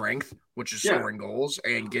their strength, which is scoring goals,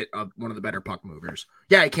 and get one of the better puck movers.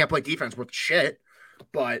 Yeah, he can't play defense worth shit,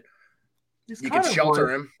 but He's you kind can of shelter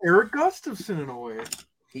like him. Eric Gustafson in a way.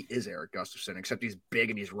 He is Eric Gustafson, except he's big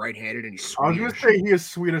and he's right-handed and he's I was Swedish. gonna say he is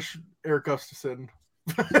Swedish Eric Gustafson.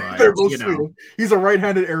 Right, They're both you know. Swedish. He's a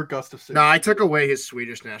right-handed Eric Gustafson. No, I took away his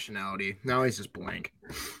Swedish nationality. Now he's just blank.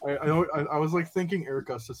 I was like thinking Eric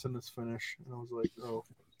Gustafson is Finnish, and I was like, oh.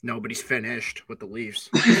 No, but he's finished with the Leafs.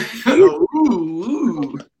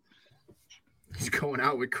 Ooh. He's going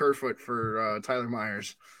out with Kerfoot for Tyler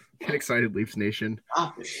Myers. Get excited, Leafs Nation.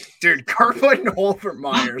 Stop it. Dude, Kerfoot and Holford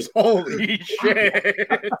Myers. Holy shit.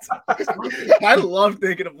 I love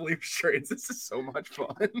thinking of Leafs trades. This is so much fun.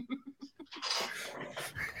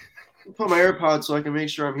 I'll put my AirPods so I can make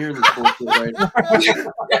sure I'm hearing this bullshit right.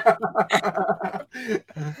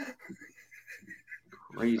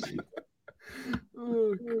 Crazy.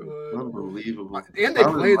 Oh, God. Unbelievable. And they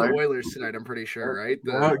play the Oilers tonight, I'm pretty sure, right?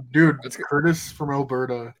 Dude, Let's go. Curtis from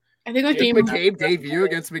Alberta. I think that If game. McCabe debut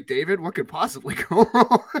against McDavid, what could possibly go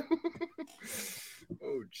wrong?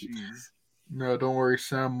 Oh, jeez. No, don't worry,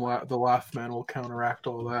 Sam. The laugh man will counteract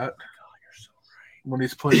all that Oh, you're so right. when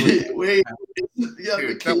he's playing. With Wait. Yeah,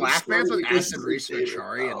 Dude, McCabe the last man's with started Aston against Reese David.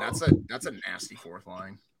 Chari, and that's a nasty fourth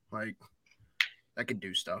line. Like that could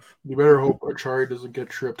do stuff. You better hope Achari doesn't get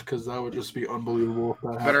tripped because that would just be unbelievable if that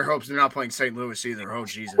happened. Better hopes they're not playing St. Louis either. Oh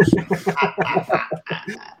Jesus.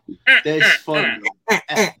 That's funny.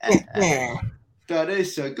 That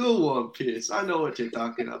is a good one, Pierce. I know what you're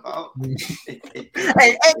talking about. Hey,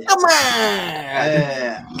 come on!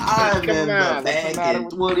 I Come remember on, what's the back matter in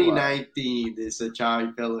with the club? 2019, this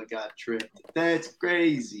Achari fella got tripped. That's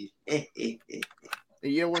crazy.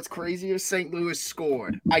 You know what's crazy is St. Louis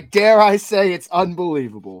scored. I dare I say it's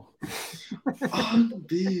unbelievable.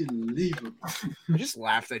 Unbelievable. I just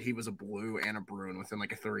laughed that he was a Blue and a Bruin within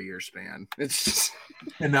like a 3-year span. It's just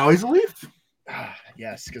And now he's a Leaf.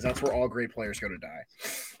 yes, because that's where all great players go to die.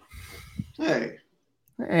 Hey,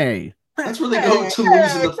 Hey. that's where they go to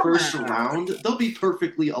lose in the first round. They'll be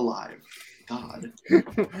perfectly alive. God.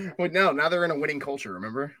 Well, now they're in a winning culture,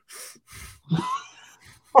 remember?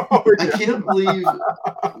 Oh, I can't believe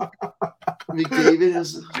McDavid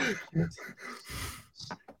is.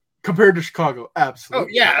 Compared to Chicago, Oh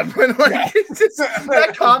absolutely. yeah, but like it's just,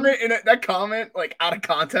 that comment, like out of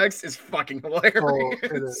context, is fucking hilarious. Oh,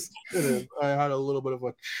 it is. It is. I had a little bit of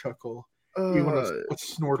a chuckle, even a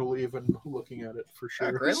snortle, even looking at it for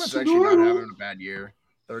Yeah, sure. Granlund's actually not having a bad year.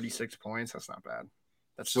 36 points. That's not bad.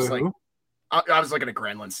 That's just Wait, like who? I was looking at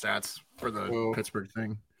Granlund stats for the Oh. Pittsburgh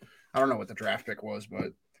thing. I don't know what the draft pick was,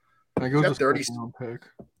 but I think it was got a 30 second-round pick.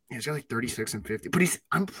 he's got like 36 and 50. But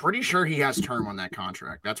I'm pretty sure he has term on that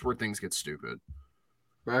contract. That's where things get stupid.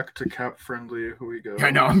 Back to cap friendly. Who we go?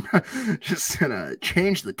 I know. I'm just gonna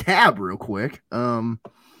change the tab real quick. Why?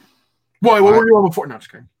 What were you on before? No, just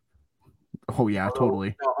kidding. Oh yeah,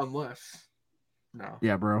 totally. No, unless. No.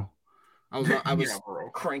 Yeah, bro. I was Yeah, bro.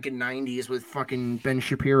 cranking 90s with fucking Ben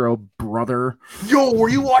Shapiro, brother. Yo, were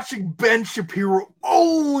you watching Ben Shapiro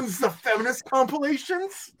owns the feminist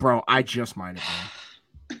compilations? Bro, I just might have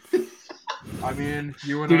been. I mean,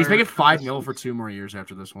 you and Dude, I he's are- making $5 million for 2 more years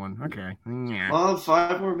after this one. Okay. Yeah. Well,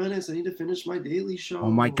 5 more minutes. I need to finish my daily show. Oh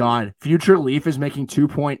my God. Future Leaf is making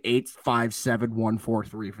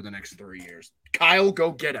 2.857143 for the next 3 years. Kyle,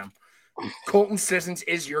 go get him. Colton Sissons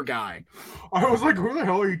is your guy. I was like, who the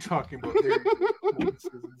hell are you talking about? There you go.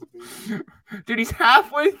 Dude, he's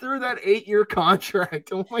halfway through that 8-year contract.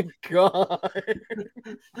 Oh my God.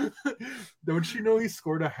 Don't you know he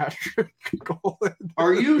scored a hat trick goal?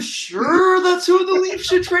 Are you sure that's who the Leafs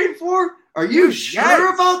should trade for? Are you Dude, sure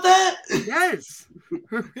yes. about that? Yes.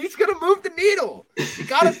 He's gonna move the needle. You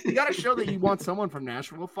gotta show that you want someone from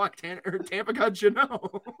Nashville. Fuck, Tampa got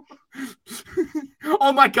Janelle.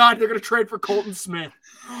 Oh my God, they're gonna trade for Colton Smith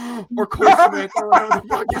or Cole Smith or whatever the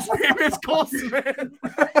fuck his name is. Cole Smith.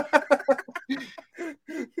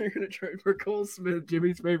 They're gonna trade for Cole Smith,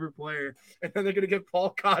 Jimmy's favorite player, and then they're gonna get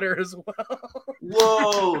Paul Cotter as well.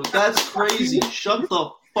 Whoa, that's crazy! Shut the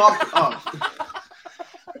fuck up!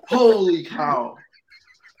 Holy cow!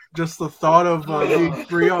 Just the thought of these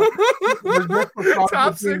three up.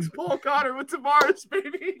 Top six, Paul Cotter with Tavares,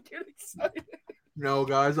 baby. Get excited. No,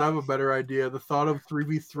 guys, I have a better idea. The thought of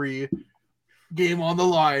 3v3 game on the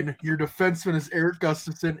line. Your defenseman is Eric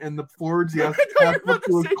Gustafson, and the forwards, yes,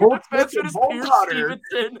 Cole Smith and Paul Cotter.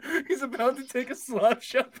 He's about to take a slap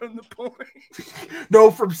shot from the point.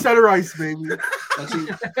 No, from center ice, baby.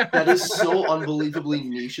 That is so unbelievably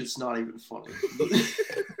niche. It's not even funny.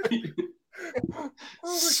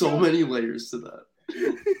 So many layers to that.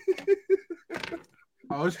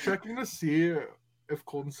 I was checking to see if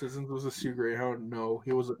Colton Sissons was a Sioux Greyhound. No,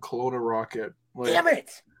 he was a Kelowna Rocket. Damn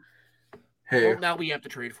it! Hey, well, now we have to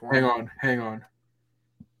trade for him. Hang on.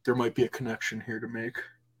 There might be a connection here to make.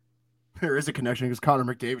 There is a connection because Connor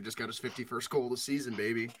McDavid just got his 51st goal of the season,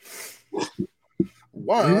 baby.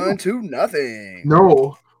 1-0.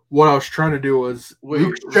 No, what I was trying to do was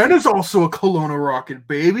Luke Schenn is also a Kelowna Rocket,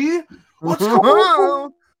 baby. What's going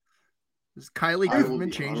on? Is Kylie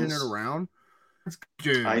Goodman changing it around?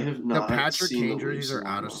 Dude, I have not. The Patrick seen Kane jerseys are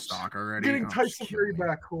out of stock already. Getting Tyson Berry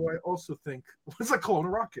back, who I also think was a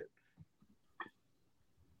Kelowna Rocket.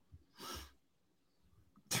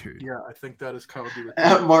 Dude. Yeah, I think that is Kyle Dubas.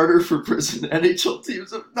 At Martyr for Prison, NHL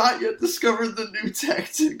teams have not yet discovered the new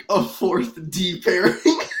tactic of fourth D pairing.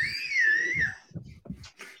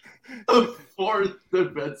 A fourth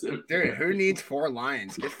defensive. Dude, who needs 4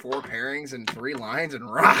 lines? Get 4 pairings and 3 lines and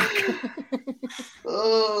rock.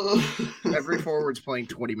 Every forward's playing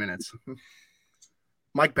 20 minutes.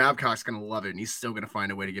 Mike Babcock's going to love it, and he's still going to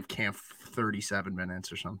find a way to give Camp 37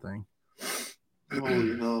 minutes or something.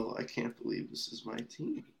 Holy hell, I can't believe this is my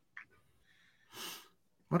team.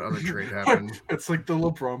 What other trade happened? It's like the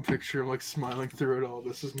LeBron picture, like smiling through it all.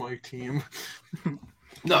 This is my team.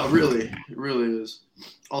 No, really. It really is.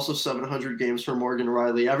 Also 700 games for Morgan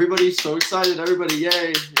Riley. Everybody's so excited. Everybody,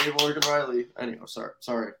 yay. Yay, Morgan Riley. Anyway,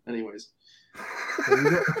 sorry. Anyways.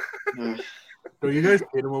 Do you guys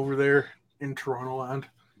hate him over there in Toronto land?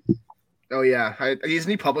 Oh, yeah. Isn't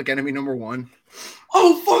he public enemy number 1?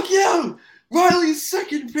 Oh, fuck yeah! Riley's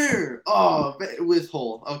second pair. Oh, with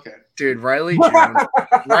Hull. Okay. Dude, Riley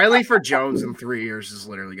for Jones in 3 years is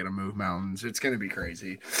literally going to move mountains. It's going to be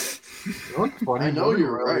crazy. Funny. I know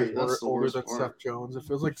you're right. That's the older worst than part. Seth Jones. It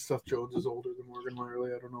feels like Seth Jones is older than Morgan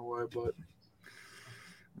Riley. I don't know why, but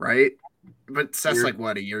right. But Seth's like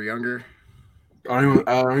what, a year younger? I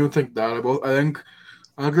don't even think that.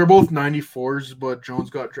 I think they're both 94s, but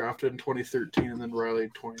Jones got drafted in 2013 and then Riley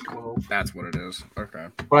in 2012. That's what it is. Okay.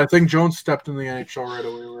 But I think Jones stepped in the NHL right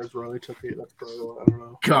away, whereas Riley took it. That's probably why. I don't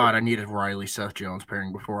know. God, I needed Riley Seth Jones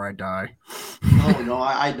pairing before I die. No,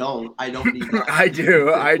 I don't. I don't need that. I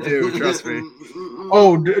do. Trust me.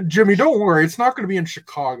 Oh, Jimmy, don't worry. It's not going to be in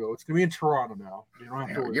Chicago. It's going to be in Toronto now. You don't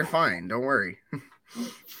have to worry. You're fine. Don't worry.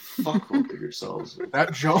 Fuck both of yourselves.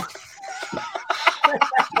 That Jones.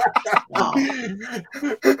 Wow. He's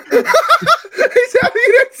having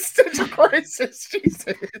an existential crisis.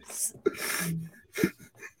 Jesus.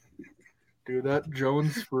 Dude, that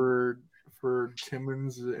Jones for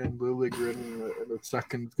Timmins and Liljegren in the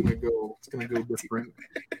second is gonna go. It's gonna go different.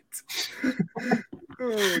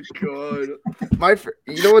 Oh god.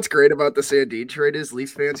 You know what's great about the Sandin trade is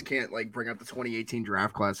Leafs fans can't like bring up the 2018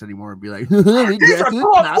 draft class anymore and be like, we drafted a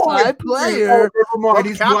top 5 player. And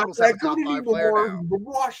he's Capitals not have a top 5 player now.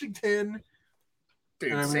 Washington.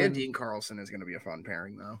 Dude, Sandin Carlson is gonna be a fun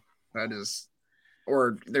pairing though. That is,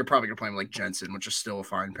 or they're probably gonna play him like Jensen, which is still a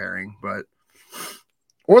fine pairing, but.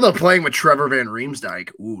 Or they're playing with Trevor Van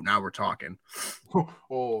Riemsdyk. Ooh, now we're talking.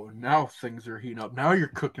 Oh, now things are heating up. Now you're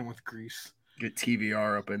cooking with grease. Get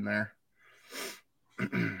TVR up in there.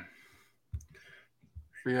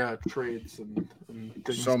 Yeah, trades and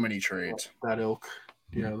things. So many trades. That ilk.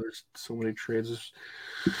 Yeah, there's so many trades.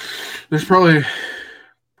 There's probably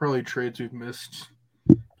trades we've missed.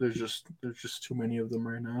 There's just too many of them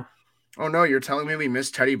right now. Oh no, you're telling me we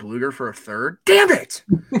missed Teddy Bluger for a third? Damn it!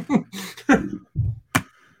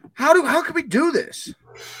 How can we do this?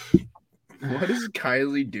 What is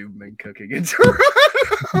Kylie Dubman cooking in Toronto?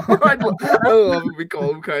 love it. We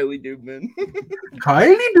call him Kylie Dubman.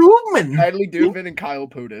 Kylie Dubman. Kylie Dubman and Kyle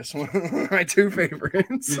Putis. One of my two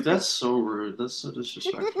favorites. Dude, that's so rude. That's so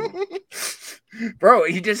disrespectful. Bro,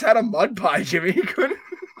 he just had a mud pie, Jimmy. He couldn't.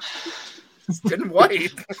 Just didn't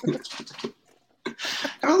wipe.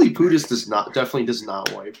 Kylie Putis definitely does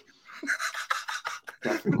not wipe.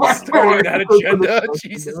 Starting that agenda.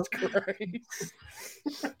 Jesus Christ.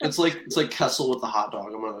 It's like Kessel with the hot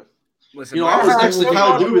dog. I'm gonna. Listen, You know, I was next to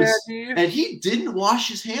Kyle Dubas, Dude. and he didn't wash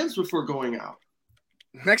his hands before going out.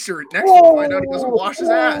 Next we'll find out he doesn't wash his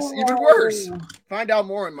ass. Even worse. Find out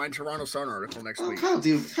more in my Toronto Sun article next week. Kyle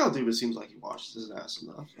Dubas seems like he washes his ass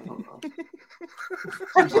enough. I don't know.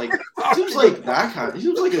 seems like that kind. He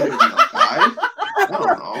seems like a good enough guy. I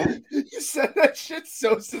don't know. You said that shit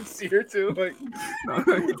so sincere too. Like, no, he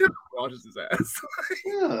definitely washes his ass.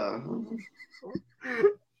 Yeah.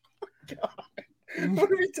 God.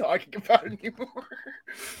 What are we talking about anymore?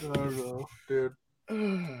 I don't know, dude.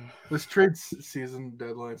 This trade season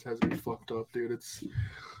deadlines has me fucked up, dude.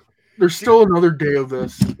 There's still another day of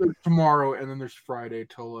this. There's tomorrow, and then there's Friday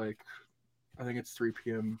till like I think it's 3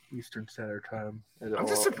 p.m. Eastern Standard Time. I'm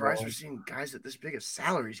just surprised we're seeing guys at this big of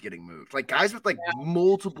salaries getting moved. Like guys with like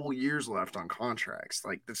multiple years left on contracts.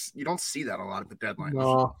 Like this, you don't see that a lot at the deadline.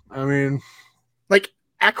 No, I mean, like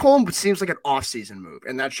Ekholm seems like an off-season move,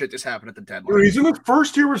 and that shit just happened at the deadline. dude, he's in the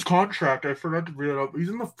first year of his contract. I forgot to bring that up. He's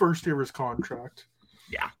in the first year of his contract.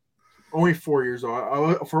 Yeah. Only 4 years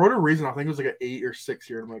on. For whatever reason, I think it was like an 8 or 6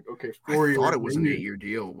 year. I'm like, okay, 4 years. I thought it was an 8-year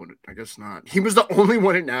deal, but I guess not. He was the only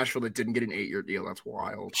one in Nashville that didn't get an 8-year deal. That's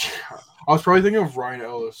wild. I was probably thinking of Ryan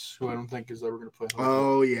Ellis, who I don't think is ever going to play.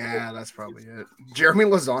 Oh yeah, that's probably it. Jeremy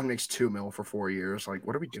Lauzon makes $2 million for 4 years. Like,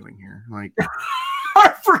 what are we doing here? Like,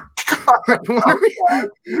 I forgot. what are we?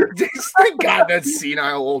 Thank God that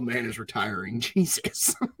senile old man is retiring.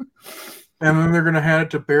 Jesus. And then they're going to hand it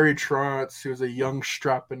to Barry Trotz, who's a young,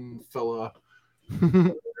 strapping fella.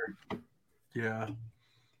 Yeah.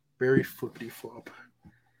 Barry Flippity Flop.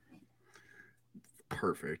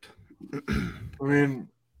 Perfect. I mean,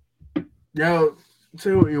 yeah,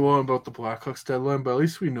 say what you want about the Blackhawks deadline, but at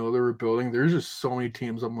least we know they're rebuilding. There's just so many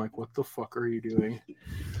teams. I'm like, what the fuck are you doing?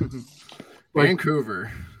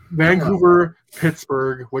 Vancouver,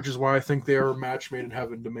 Pittsburgh, which is why I think they are a match made in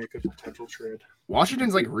heaven to make a potential trade.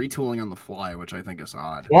 Washington's like retooling on the fly, which I think is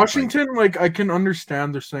odd. Washington, like I can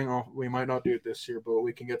understand they're saying, "Oh, we might not do it this year, but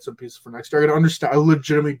we can get some pieces for next year." I can understand. I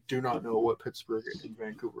legitimately do not know what Pittsburgh and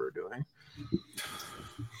Vancouver are doing.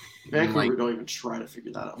 Vancouver don't even try to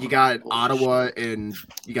figure that out. You got Ottawa and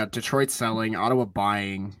you got Detroit selling, Ottawa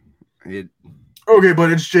buying. Okay,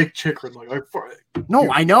 but it's Jake Chychrun.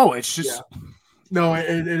 No, I know. It's just. Yeah. No,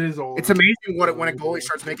 it is all. It's amazing when a goalie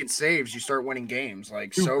starts making saves, you start winning games.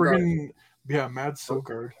 Like Matt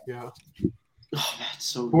Sogard. Yeah. Oh, that's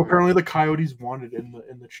so well, apparently the Coyotes wanted in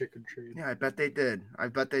the chicken trade. Yeah, I bet they did. I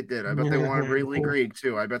bet they wanted Riley Greig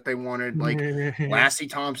too. I bet they wanted like Lassie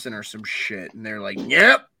Thompson or some shit. And they're like,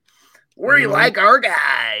 yep, we like our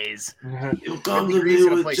guys. You'll come to Greig's me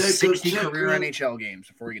gonna with play Jacob 60 Chychrun, career NHL games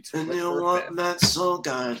before he gets and flipped. you want Matt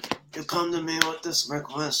Sogard. You come to me with this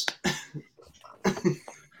request.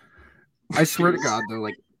 I swear to God, though,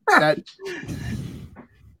 like that.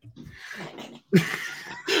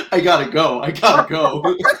 I gotta go. I gotta go. I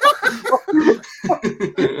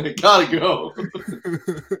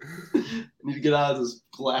need to get out of this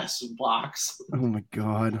glass box. Oh my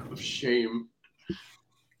God! Of shame.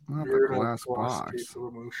 Not the glass box. Of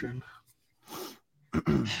emotion.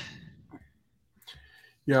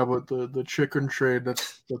 Yeah, but the chicken trade,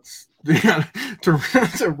 that's yeah, to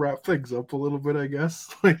wrap things up a little bit, I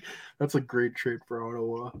guess. Like that's a great trade for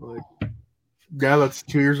Ottawa. Like yeah, that's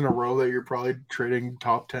 2 years in a row that you're probably trading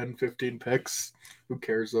top 10, 15 picks. Who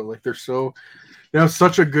cares though? Like they have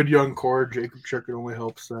such a good young core. Jacob Chychrun only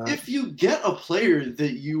helps that. If you get a player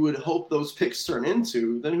that you would hope those picks turn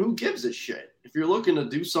into, then who gives a shit? If you're looking to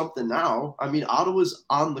do something now, I mean, Ottawa's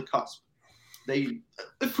on the cusp.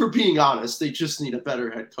 If we're being honest, they just need a better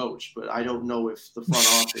head coach. But I don't know if the front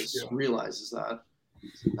office realizes that.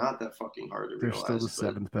 It's not that fucking hard to realize. They're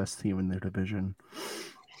still the 7th best team in their division.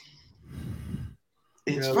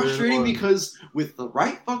 It's frustrating because with the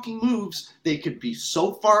right fucking moves, they could be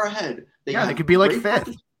so far ahead. They could be like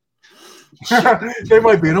 5th. They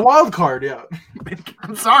might be in a wild card, yeah.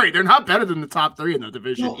 I'm sorry, they're not better than the top 3 in the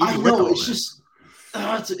division. No, I know, it's just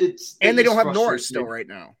and they don't have Norris still right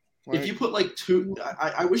now. If you put like 2,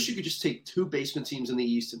 I wish you could just take 2 basement teams in the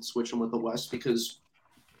East and switch them with the West because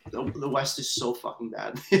the West is so fucking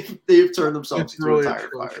bad. They've turned themselves into a tire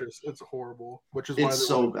fire. It's horrible, which is why it's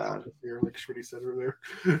so bad. Here, like Schmitty said earlier,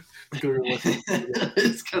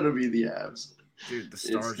 it's gonna be the Avs. Dude, the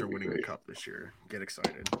Stars are winning the cup this year. Get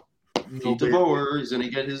excited. Pete DeBoer is gonna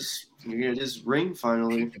get his ring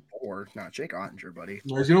finally. Pete DeBoer, not Jake Ottinger, buddy.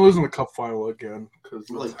 No, he's gonna lose in the cup final again because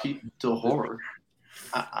Like Pete DeBoer.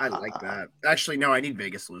 I like that. Actually, no, I need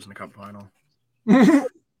Vegas to lose in the cup final.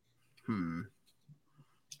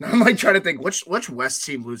 I'm like trying to think which West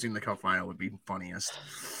team losing the cup final would be funniest.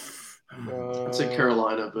 I'd say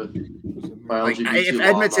Carolina, but like, if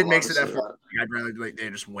Edmonton makes it that far, I'd rather they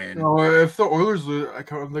just win. No, if the Oilers lose, I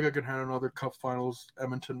don't think I can handle another cup finals.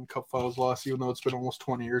 Edmonton cup finals loss, even though it's been almost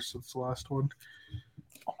 20 years since the last one.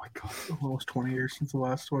 Oh my god, almost 20 years since the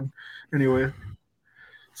last one. Anyway,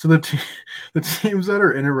 so the teams that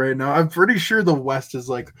are in it right now, I'm pretty sure the West is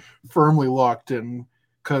like firmly locked in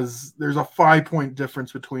because there's a 5-point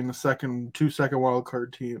difference between the two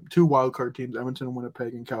wild card teams, Edmonton,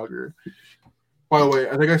 Winnipeg, and Calgary. By the way,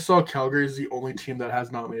 I think I saw Calgary is the only team that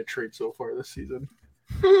has not made a trade so far this season.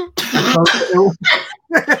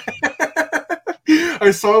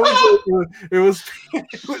 I saw it was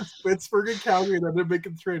Pittsburgh and Calgary that didn't make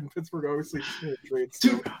a trade, and Pittsburgh obviously made a trade. So.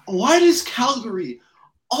 Dude, why does Calgary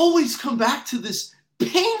always come back to this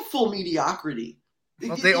painful mediocrity?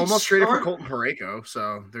 Well, they almost traded for Colton Parayko,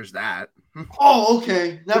 so there's that. Oh,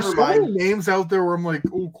 okay. Never mind. Many names out there where I'm like,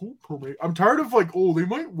 oh, cool, Parayko. I'm tired of like, oh, they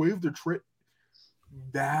might waive their trade.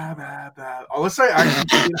 Unless I actually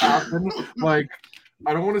see it happen, like,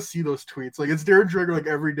 I don't want to see those tweets. Like, it's Darren Dreger, like,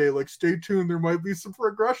 every day, like, stay tuned. There might be some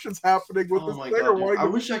progressions happening with this player. God, I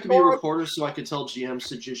wish I could be a reporter so I could tell GMs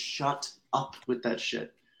to just shut up with that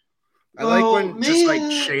shit. I like when just like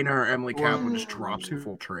Shayna or Emily Kaplan just drops a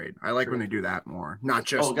full trade. I like when they do that more. Not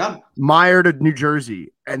just Meyer to New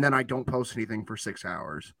Jersey, and then I don't post anything for 6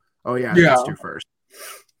 hours. Oh, yeah, let's do first.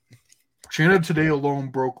 Shayna today alone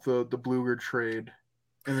broke the Bluger trade,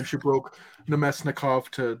 and then she broke Nemesnikov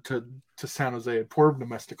to San Jose. Poor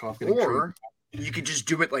Nemesnikov. Or you could just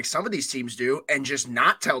do it like some of these teams do and just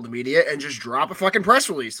not tell the media and just drop a fucking press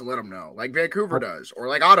release to let them know, like Vancouver does, or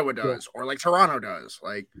like Ottawa does, or like Toronto does.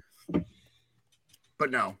 Like, but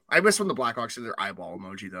no, I miss when the Blackhawks did their eyeball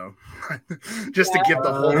emoji though, just to give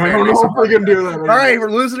the whole. I don't know if we can do that. All right, we're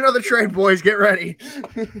losing another trade, boys. Get ready.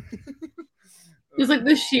 Just like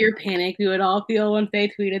the sheer panic we would all feel once they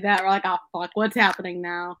tweeted that. We're like, oh, fuck, what's happening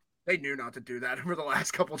now? They knew not to do that over the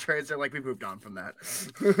last couple trades. They're like, we moved on from that.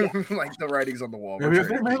 Like the writing's on the wall. Maybe if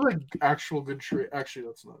they made like actual good trade. Actually,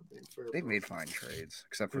 that's not being fair. They've made fine trades,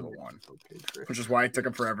 except for the one, which is why it took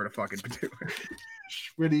them forever to fucking do it.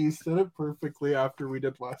 Schmitty said it perfectly after we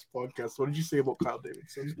did last podcast. What did you say about Kyle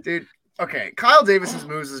Davidson? Dude, okay. Kyle Davidson's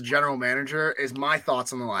moves as general manager is my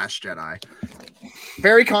thoughts on The Last Jedi.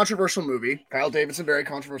 Very controversial movie. Kyle Davidson, very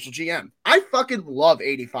controversial GM. I fucking love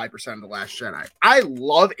 85% of The Last Jedi. I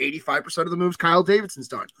love 85% of the moves Kyle Davidson's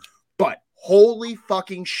done. But holy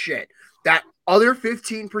fucking shit, that other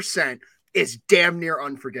 15% is damn near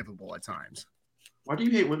unforgivable at times. Why do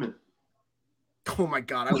you hate women? Oh my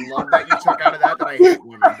god, I love that you took out of that I hate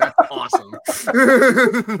women. That's awesome.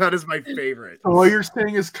 That is my favorite. So all you're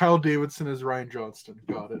saying is Kyle Davidson is Ryan Johnston.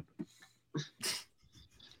 Got it.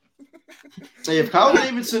 Hey, if Kyle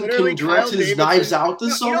Davidson can direct his Knives Out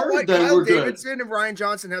this summer, then Kyle we're good. Davidson and Ryan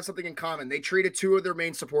Johnson have something in common. They treated two of their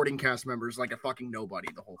main supporting cast members like a fucking nobody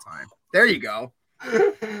the whole time. There you go.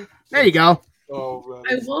 There you go. Oh,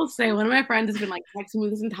 I will say, one of my friends has been like texting me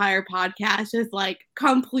this entire podcast, just like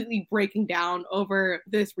completely breaking down over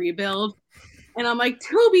this rebuild. And I'm like,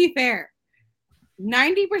 to be fair,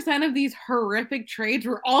 90% of these horrific trades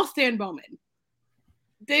were all Stan Bowman.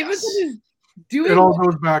 Davidson is doing. It all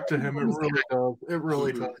goes back to him. It really does. It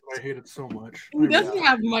really does. I hate it so much. He doesn't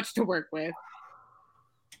have much to work with.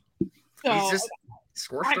 So, he's just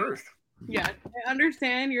scorched earth. Yeah, I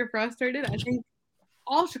understand you're frustrated. I think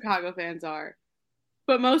all Chicago fans are.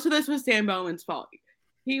 But most of this was Stan Bowman's fault.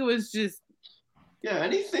 He was just. Yeah,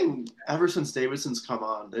 anything ever since Davidson's come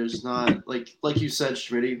on, there's not like you said,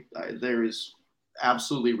 Schmitty. There is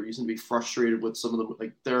absolutely reason to be frustrated with some of them.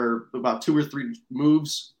 Like there are about 2 or 3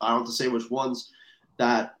 moves. I don't have to say which ones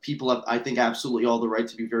that people have. I think absolutely all the right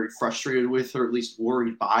to be very frustrated with, or at least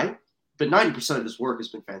worried by. But 90% of his work has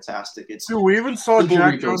been fantastic. We even saw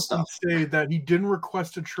Jack Johnson say that he didn't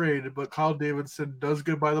request a trade, but Kyle Davidson does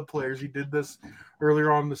good by the players. He did this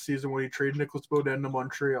earlier on in the season when he traded Nicholas Beaudin to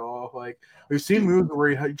Montreal. Like we've seen moves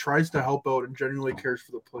where he tries to help out and genuinely cares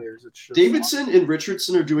for the players. It's just Davidson and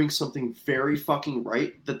Richardson are doing something very fucking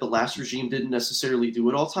right that the last regime didn't necessarily do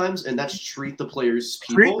at all times, and that's treat the players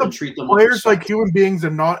as people and treat them players like human beings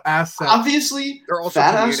and not assets. Obviously, they're also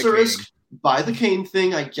fat asterisk by the Kane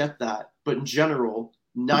thing. I get that. But in general,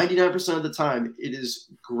 99% of the time, it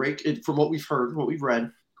is great. From what we've heard, what we've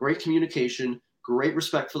read, great communication, great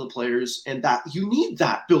respect for the players, and that you need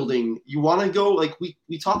that building. You want to go like we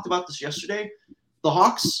talked about this yesterday. The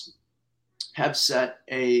Hawks have set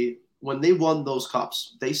when they won those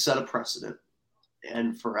cups, they set a precedent,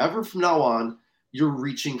 and forever from now on, you're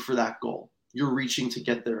reaching for that goal. You're reaching to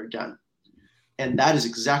get there again, and that is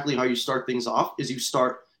exactly how you start things off. Is you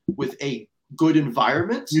start with a good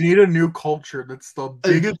environment. You need a new culture. That's the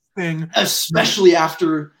biggest thing, especially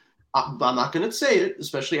after. I'm not going to say it,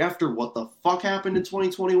 especially after what the fuck happened in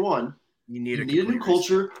 2021. You need a new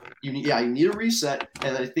culture. You need a reset,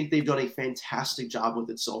 and I think they've done a fantastic job with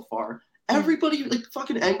it so far. Everybody, like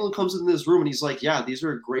fucking Anglin comes in this room and he's like, "Yeah, these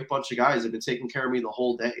are a great bunch of guys that have been taking care of me the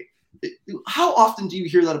whole day." How often do you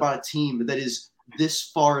hear that about a team that is this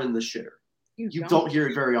far in the shitter? You don't hear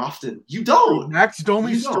it very often. You don't. Max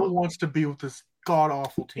Domi still wants to be with this god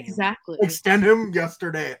awful team. Exactly. Extend him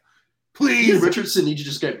yesterday. Please. Ian Richardson need to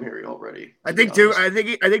just get married already. I think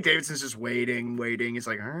Davidson's just waiting. He's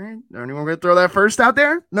like, all right, anyone gonna throw that first out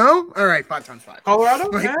there? No? All right, 5 times 5. Colorado?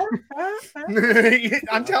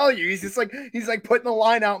 I'm telling you, he's like putting the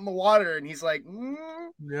line out in the water, and he's like,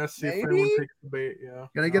 yeah, see if anyone takes the bait. Yeah.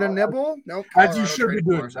 Gonna get a nibble? No. As you should be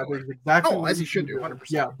doing. Exactly. As you should do. 100%.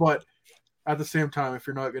 Yeah, but at the same time, if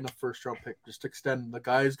you're not getting a first round pick, just extend. The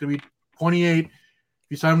guy is gonna be 28.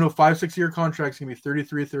 You sign him to a 5-6 year contract, it's going to be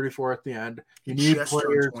 33, 34 at the end. You need just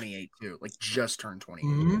players. Turned 28 too. Like just turned 28.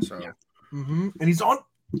 Mm-hmm. So and he's on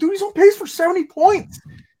pace for 70 points.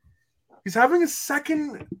 He's having his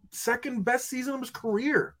second best season of his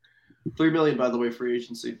career. $3 million, by the way, free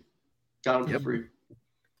agency. Got him for free.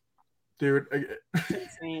 Dude,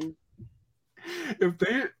 insane. If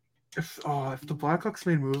the Blackhawks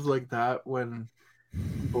made moves like that when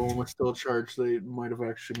Bowen was still charged, they might have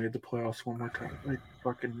actually made the playoffs one more time. I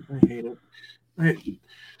hate it.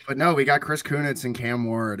 But no, we got Chris Kunitz and Cam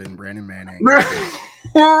Ward and Brandon Manning.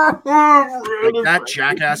 That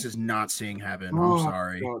jackass is not seeing heaven. I'm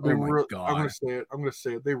sorry. God. I'm gonna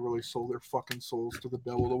say it. They really sold their fucking souls to the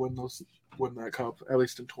devil to win that cup, at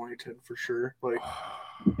least in 2010 for sure. Like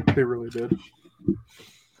they really did.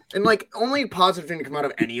 And only positive thing to come out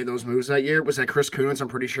of any of those moves that year was that Chris Kunitz, I'm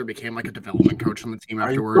pretty sure, became a development coach on the team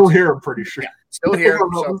afterwards. Still here, I'm pretty sure. Yeah, still here.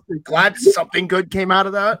 So glad something good came out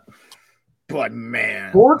of that. But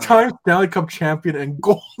man, 4-time Stanley Cup champion and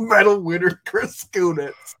gold medal winner Chris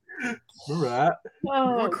Kunitz. Remember that?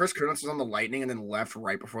 Remember when Chris Kunitz was on the Lightning and then left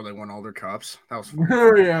right before they won all their cups? That was fun.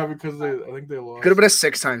 Yeah, because I think they lost. Could have been a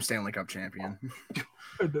 6-time Stanley Cup champion.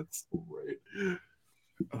 That's so right.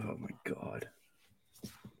 Oh my god.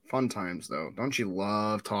 Fun times, though. Don't you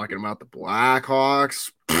love talking about the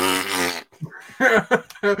Blackhawks?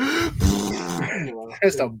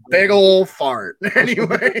 Just a big old fart.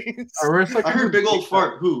 Anyways. I heard big old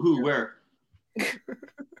fart. Who, where?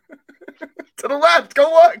 To the left.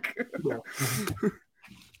 Go look. Yeah.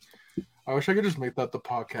 I wish I could just make that the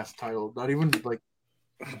podcast title. Not even big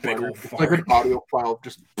old fart. Like an audio file.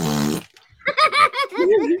 Just.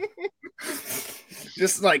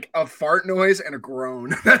 Just like a fart noise and a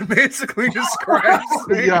groan. That basically describes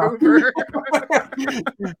Vancouver.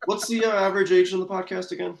 What's the average age on the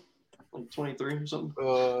podcast again? Like 23 or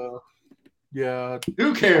something? Yeah.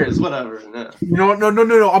 Who cares? Whatever. No.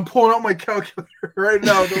 No. I'm pulling out my calculator right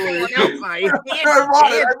now. You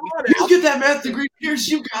get that math degree, Pierce.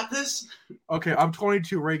 You got this. Okay, I'm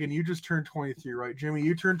 22. Reagan, you just turned 23, right? Jimmy,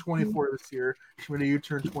 you turned 24 this year. Schmitty, you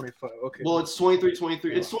turned 25. Okay. Well, it's 23. It's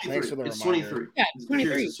 23. It's 23. Yeah, it's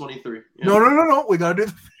 23. Pierce, it's 23. Yeah. No. We gotta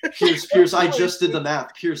do the Pierce, I just did the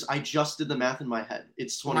math. Pierce, I just did the math in my head.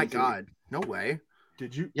 It's 23. Oh my god. No way.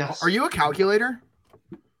 Did you? Yes. Are you a calculator?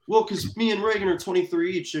 Well, because me and Reagan are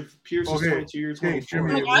 23 each. If Pierce is 22, you're 24.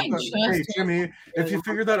 Hey, Jimmy, if you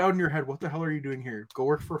figure that out in your head, what the hell are you doing here? Go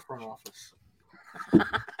work for a front office.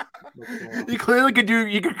 You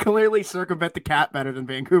could clearly circumvent the cap better than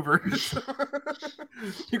Vancouver.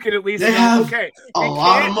 You could at least they have a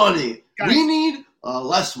lot of money. Guys, we need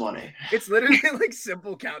less money. It's literally like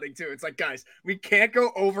simple counting too. It's like, guys, we can't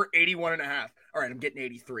go over 81.5. All right, I'm getting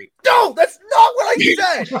 83. No, that's not what I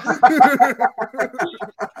said.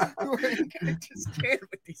 I just can't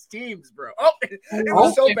with these teams, bro. Oh, it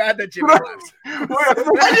was so bad that Jimmy left.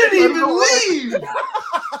 I didn't even leave.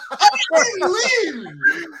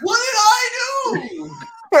 What did I do?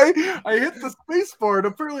 I hit the space bar, and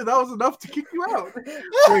apparently that was enough to kick you out. Wait,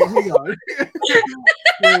 hang on.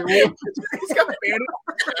 He's got banned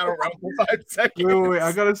around for 5 seconds. Wait,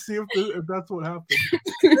 I gotta see if that's what happened.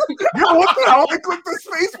 Yo, what the hell? I clicked the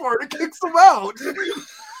space bar to kick them out.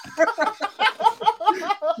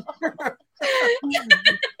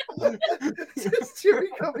 Just Jimmy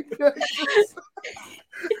coming back.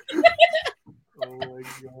 Oh my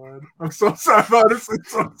god. I'm so sorry. I'm honestly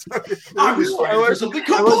so sorry. I was fired for something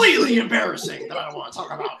completely embarrassing that I don't want to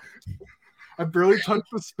talk about. I barely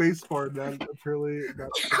touched the space bar, man. Apparently,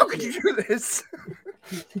 How could you do this?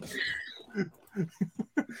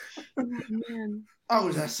 Oh, man. I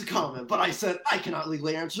was asked to comment, but I said I cannot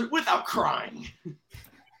legally answer it without crying.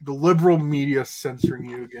 the liberal media censoring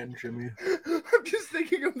you again, Jimmy. I'm just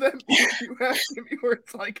thinking of that meme you have to me where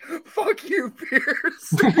it's like, fuck you,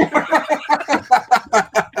 Pierce.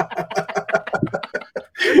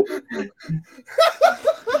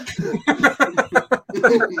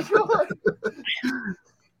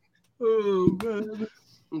 Oh, man.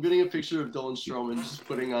 I'm getting a picture of Dylan Stroman just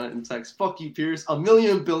putting on it in text. Fuck you, Pierce, a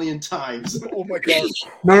million billion times. Oh my god.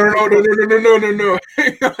 No.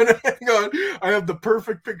 Hang on. I have the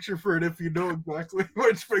perfect picture for it if you know exactly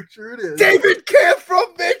which picture it is. David Camp from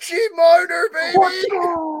Mitchie Marner, baby.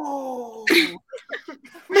 Oh!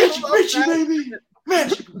 Mitchie, baby.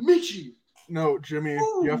 Mitchie. No, Jimmy,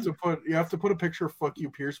 you have to put a picture of fuck you,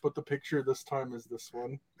 Pierce, but the picture this time is this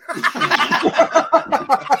one.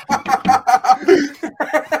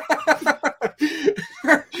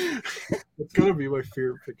 It's gonna be my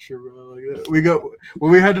favorite picture, bro. Like,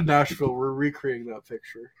 when we head to Nashville, we're recreating that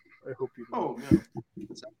picture. I hope you know. Oh, man.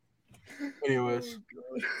 Anyways,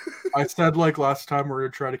 I said like last time we're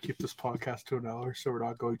gonna try to keep this podcast to an hour, so we're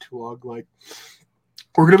not going too long. Like,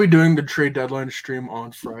 we're gonna be doing the trade deadline stream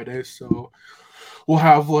on Friday, so we'll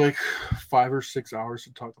have like 5 or 6 hours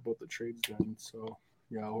to talk about the trades then. So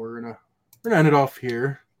yeah, we're gonna end it off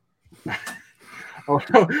here.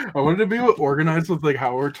 I wanted to be organized with like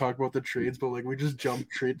how we're talking about the trades, but like we just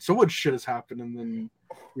jumped trade. So much shit has happened, and then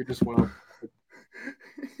we just went up.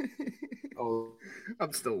 Oh,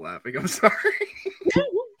 I'm still laughing. I'm sorry.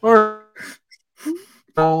 all right.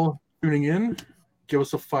 All tuning in. Give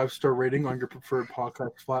us a 5-star rating on your preferred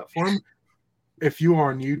podcast platform. If you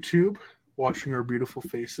are on YouTube watching our beautiful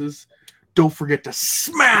faces, don't forget to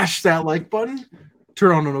smash that like button.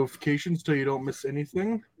 Turn on the notifications so you don't miss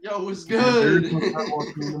anything. Yo, what's good?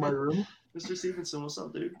 Walking into my room. Mr. Stevenson, what's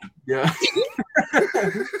up, dude? Yeah.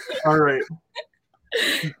 All right.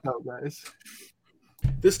 Peace out, guys.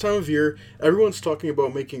 This time of year, everyone's talking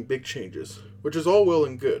about making big changes, which is all well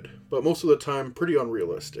and good, but most of the time pretty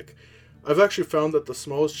unrealistic. I've actually found that the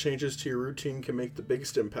smallest changes to your routine can make the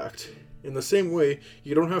biggest impact. In the same way,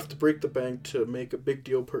 you don't have to break the bank to make a big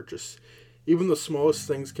deal purchase. Even the smallest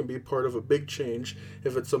things can be part of a big change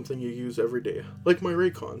if it's something you use every day, like my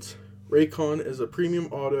Raycons. Raycon is a premium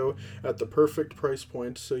audio at the perfect price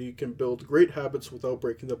point so you can build great habits without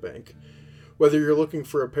breaking the bank. Whether you're looking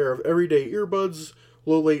for a pair of everyday earbuds,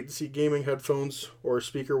 low latency gaming headphones, or a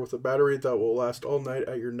speaker with a battery that will last all night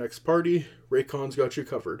at your next party, Raycon's got you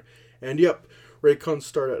covered. And yep, Raycons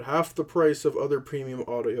start at half the price of other premium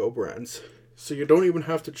audio brands. So you don't even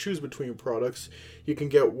have to choose between products. You can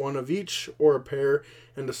get one of each or a pair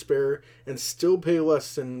and a spare and still pay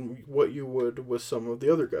less than what you would with some of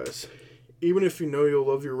the other guys. Even if you know you'll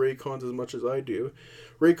love your Raycons as much as I do,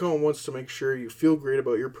 Raycon wants to make sure you feel great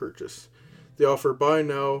about your purchase. They offer buy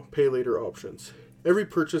now, pay later options. Every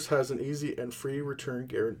purchase has an easy and free return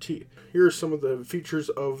guarantee. Here are some of the features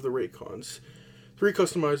of the Raycons. 3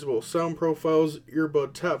 customizable sound profiles,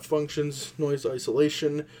 earbud tap functions, noise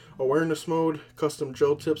isolation, awareness mode, custom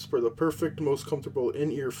gel tips for the perfect, most comfortable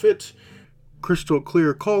in-ear fit, crystal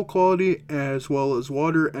clear call quality, as well as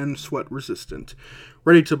water and sweat resistant.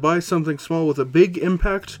 Ready to buy something small with a big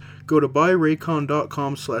impact? Go to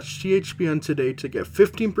buyraycon.com/THPN today to get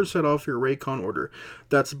 15% off your Raycon order.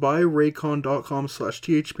 That's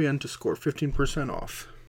buyraycon.com/THPN to score 15% off.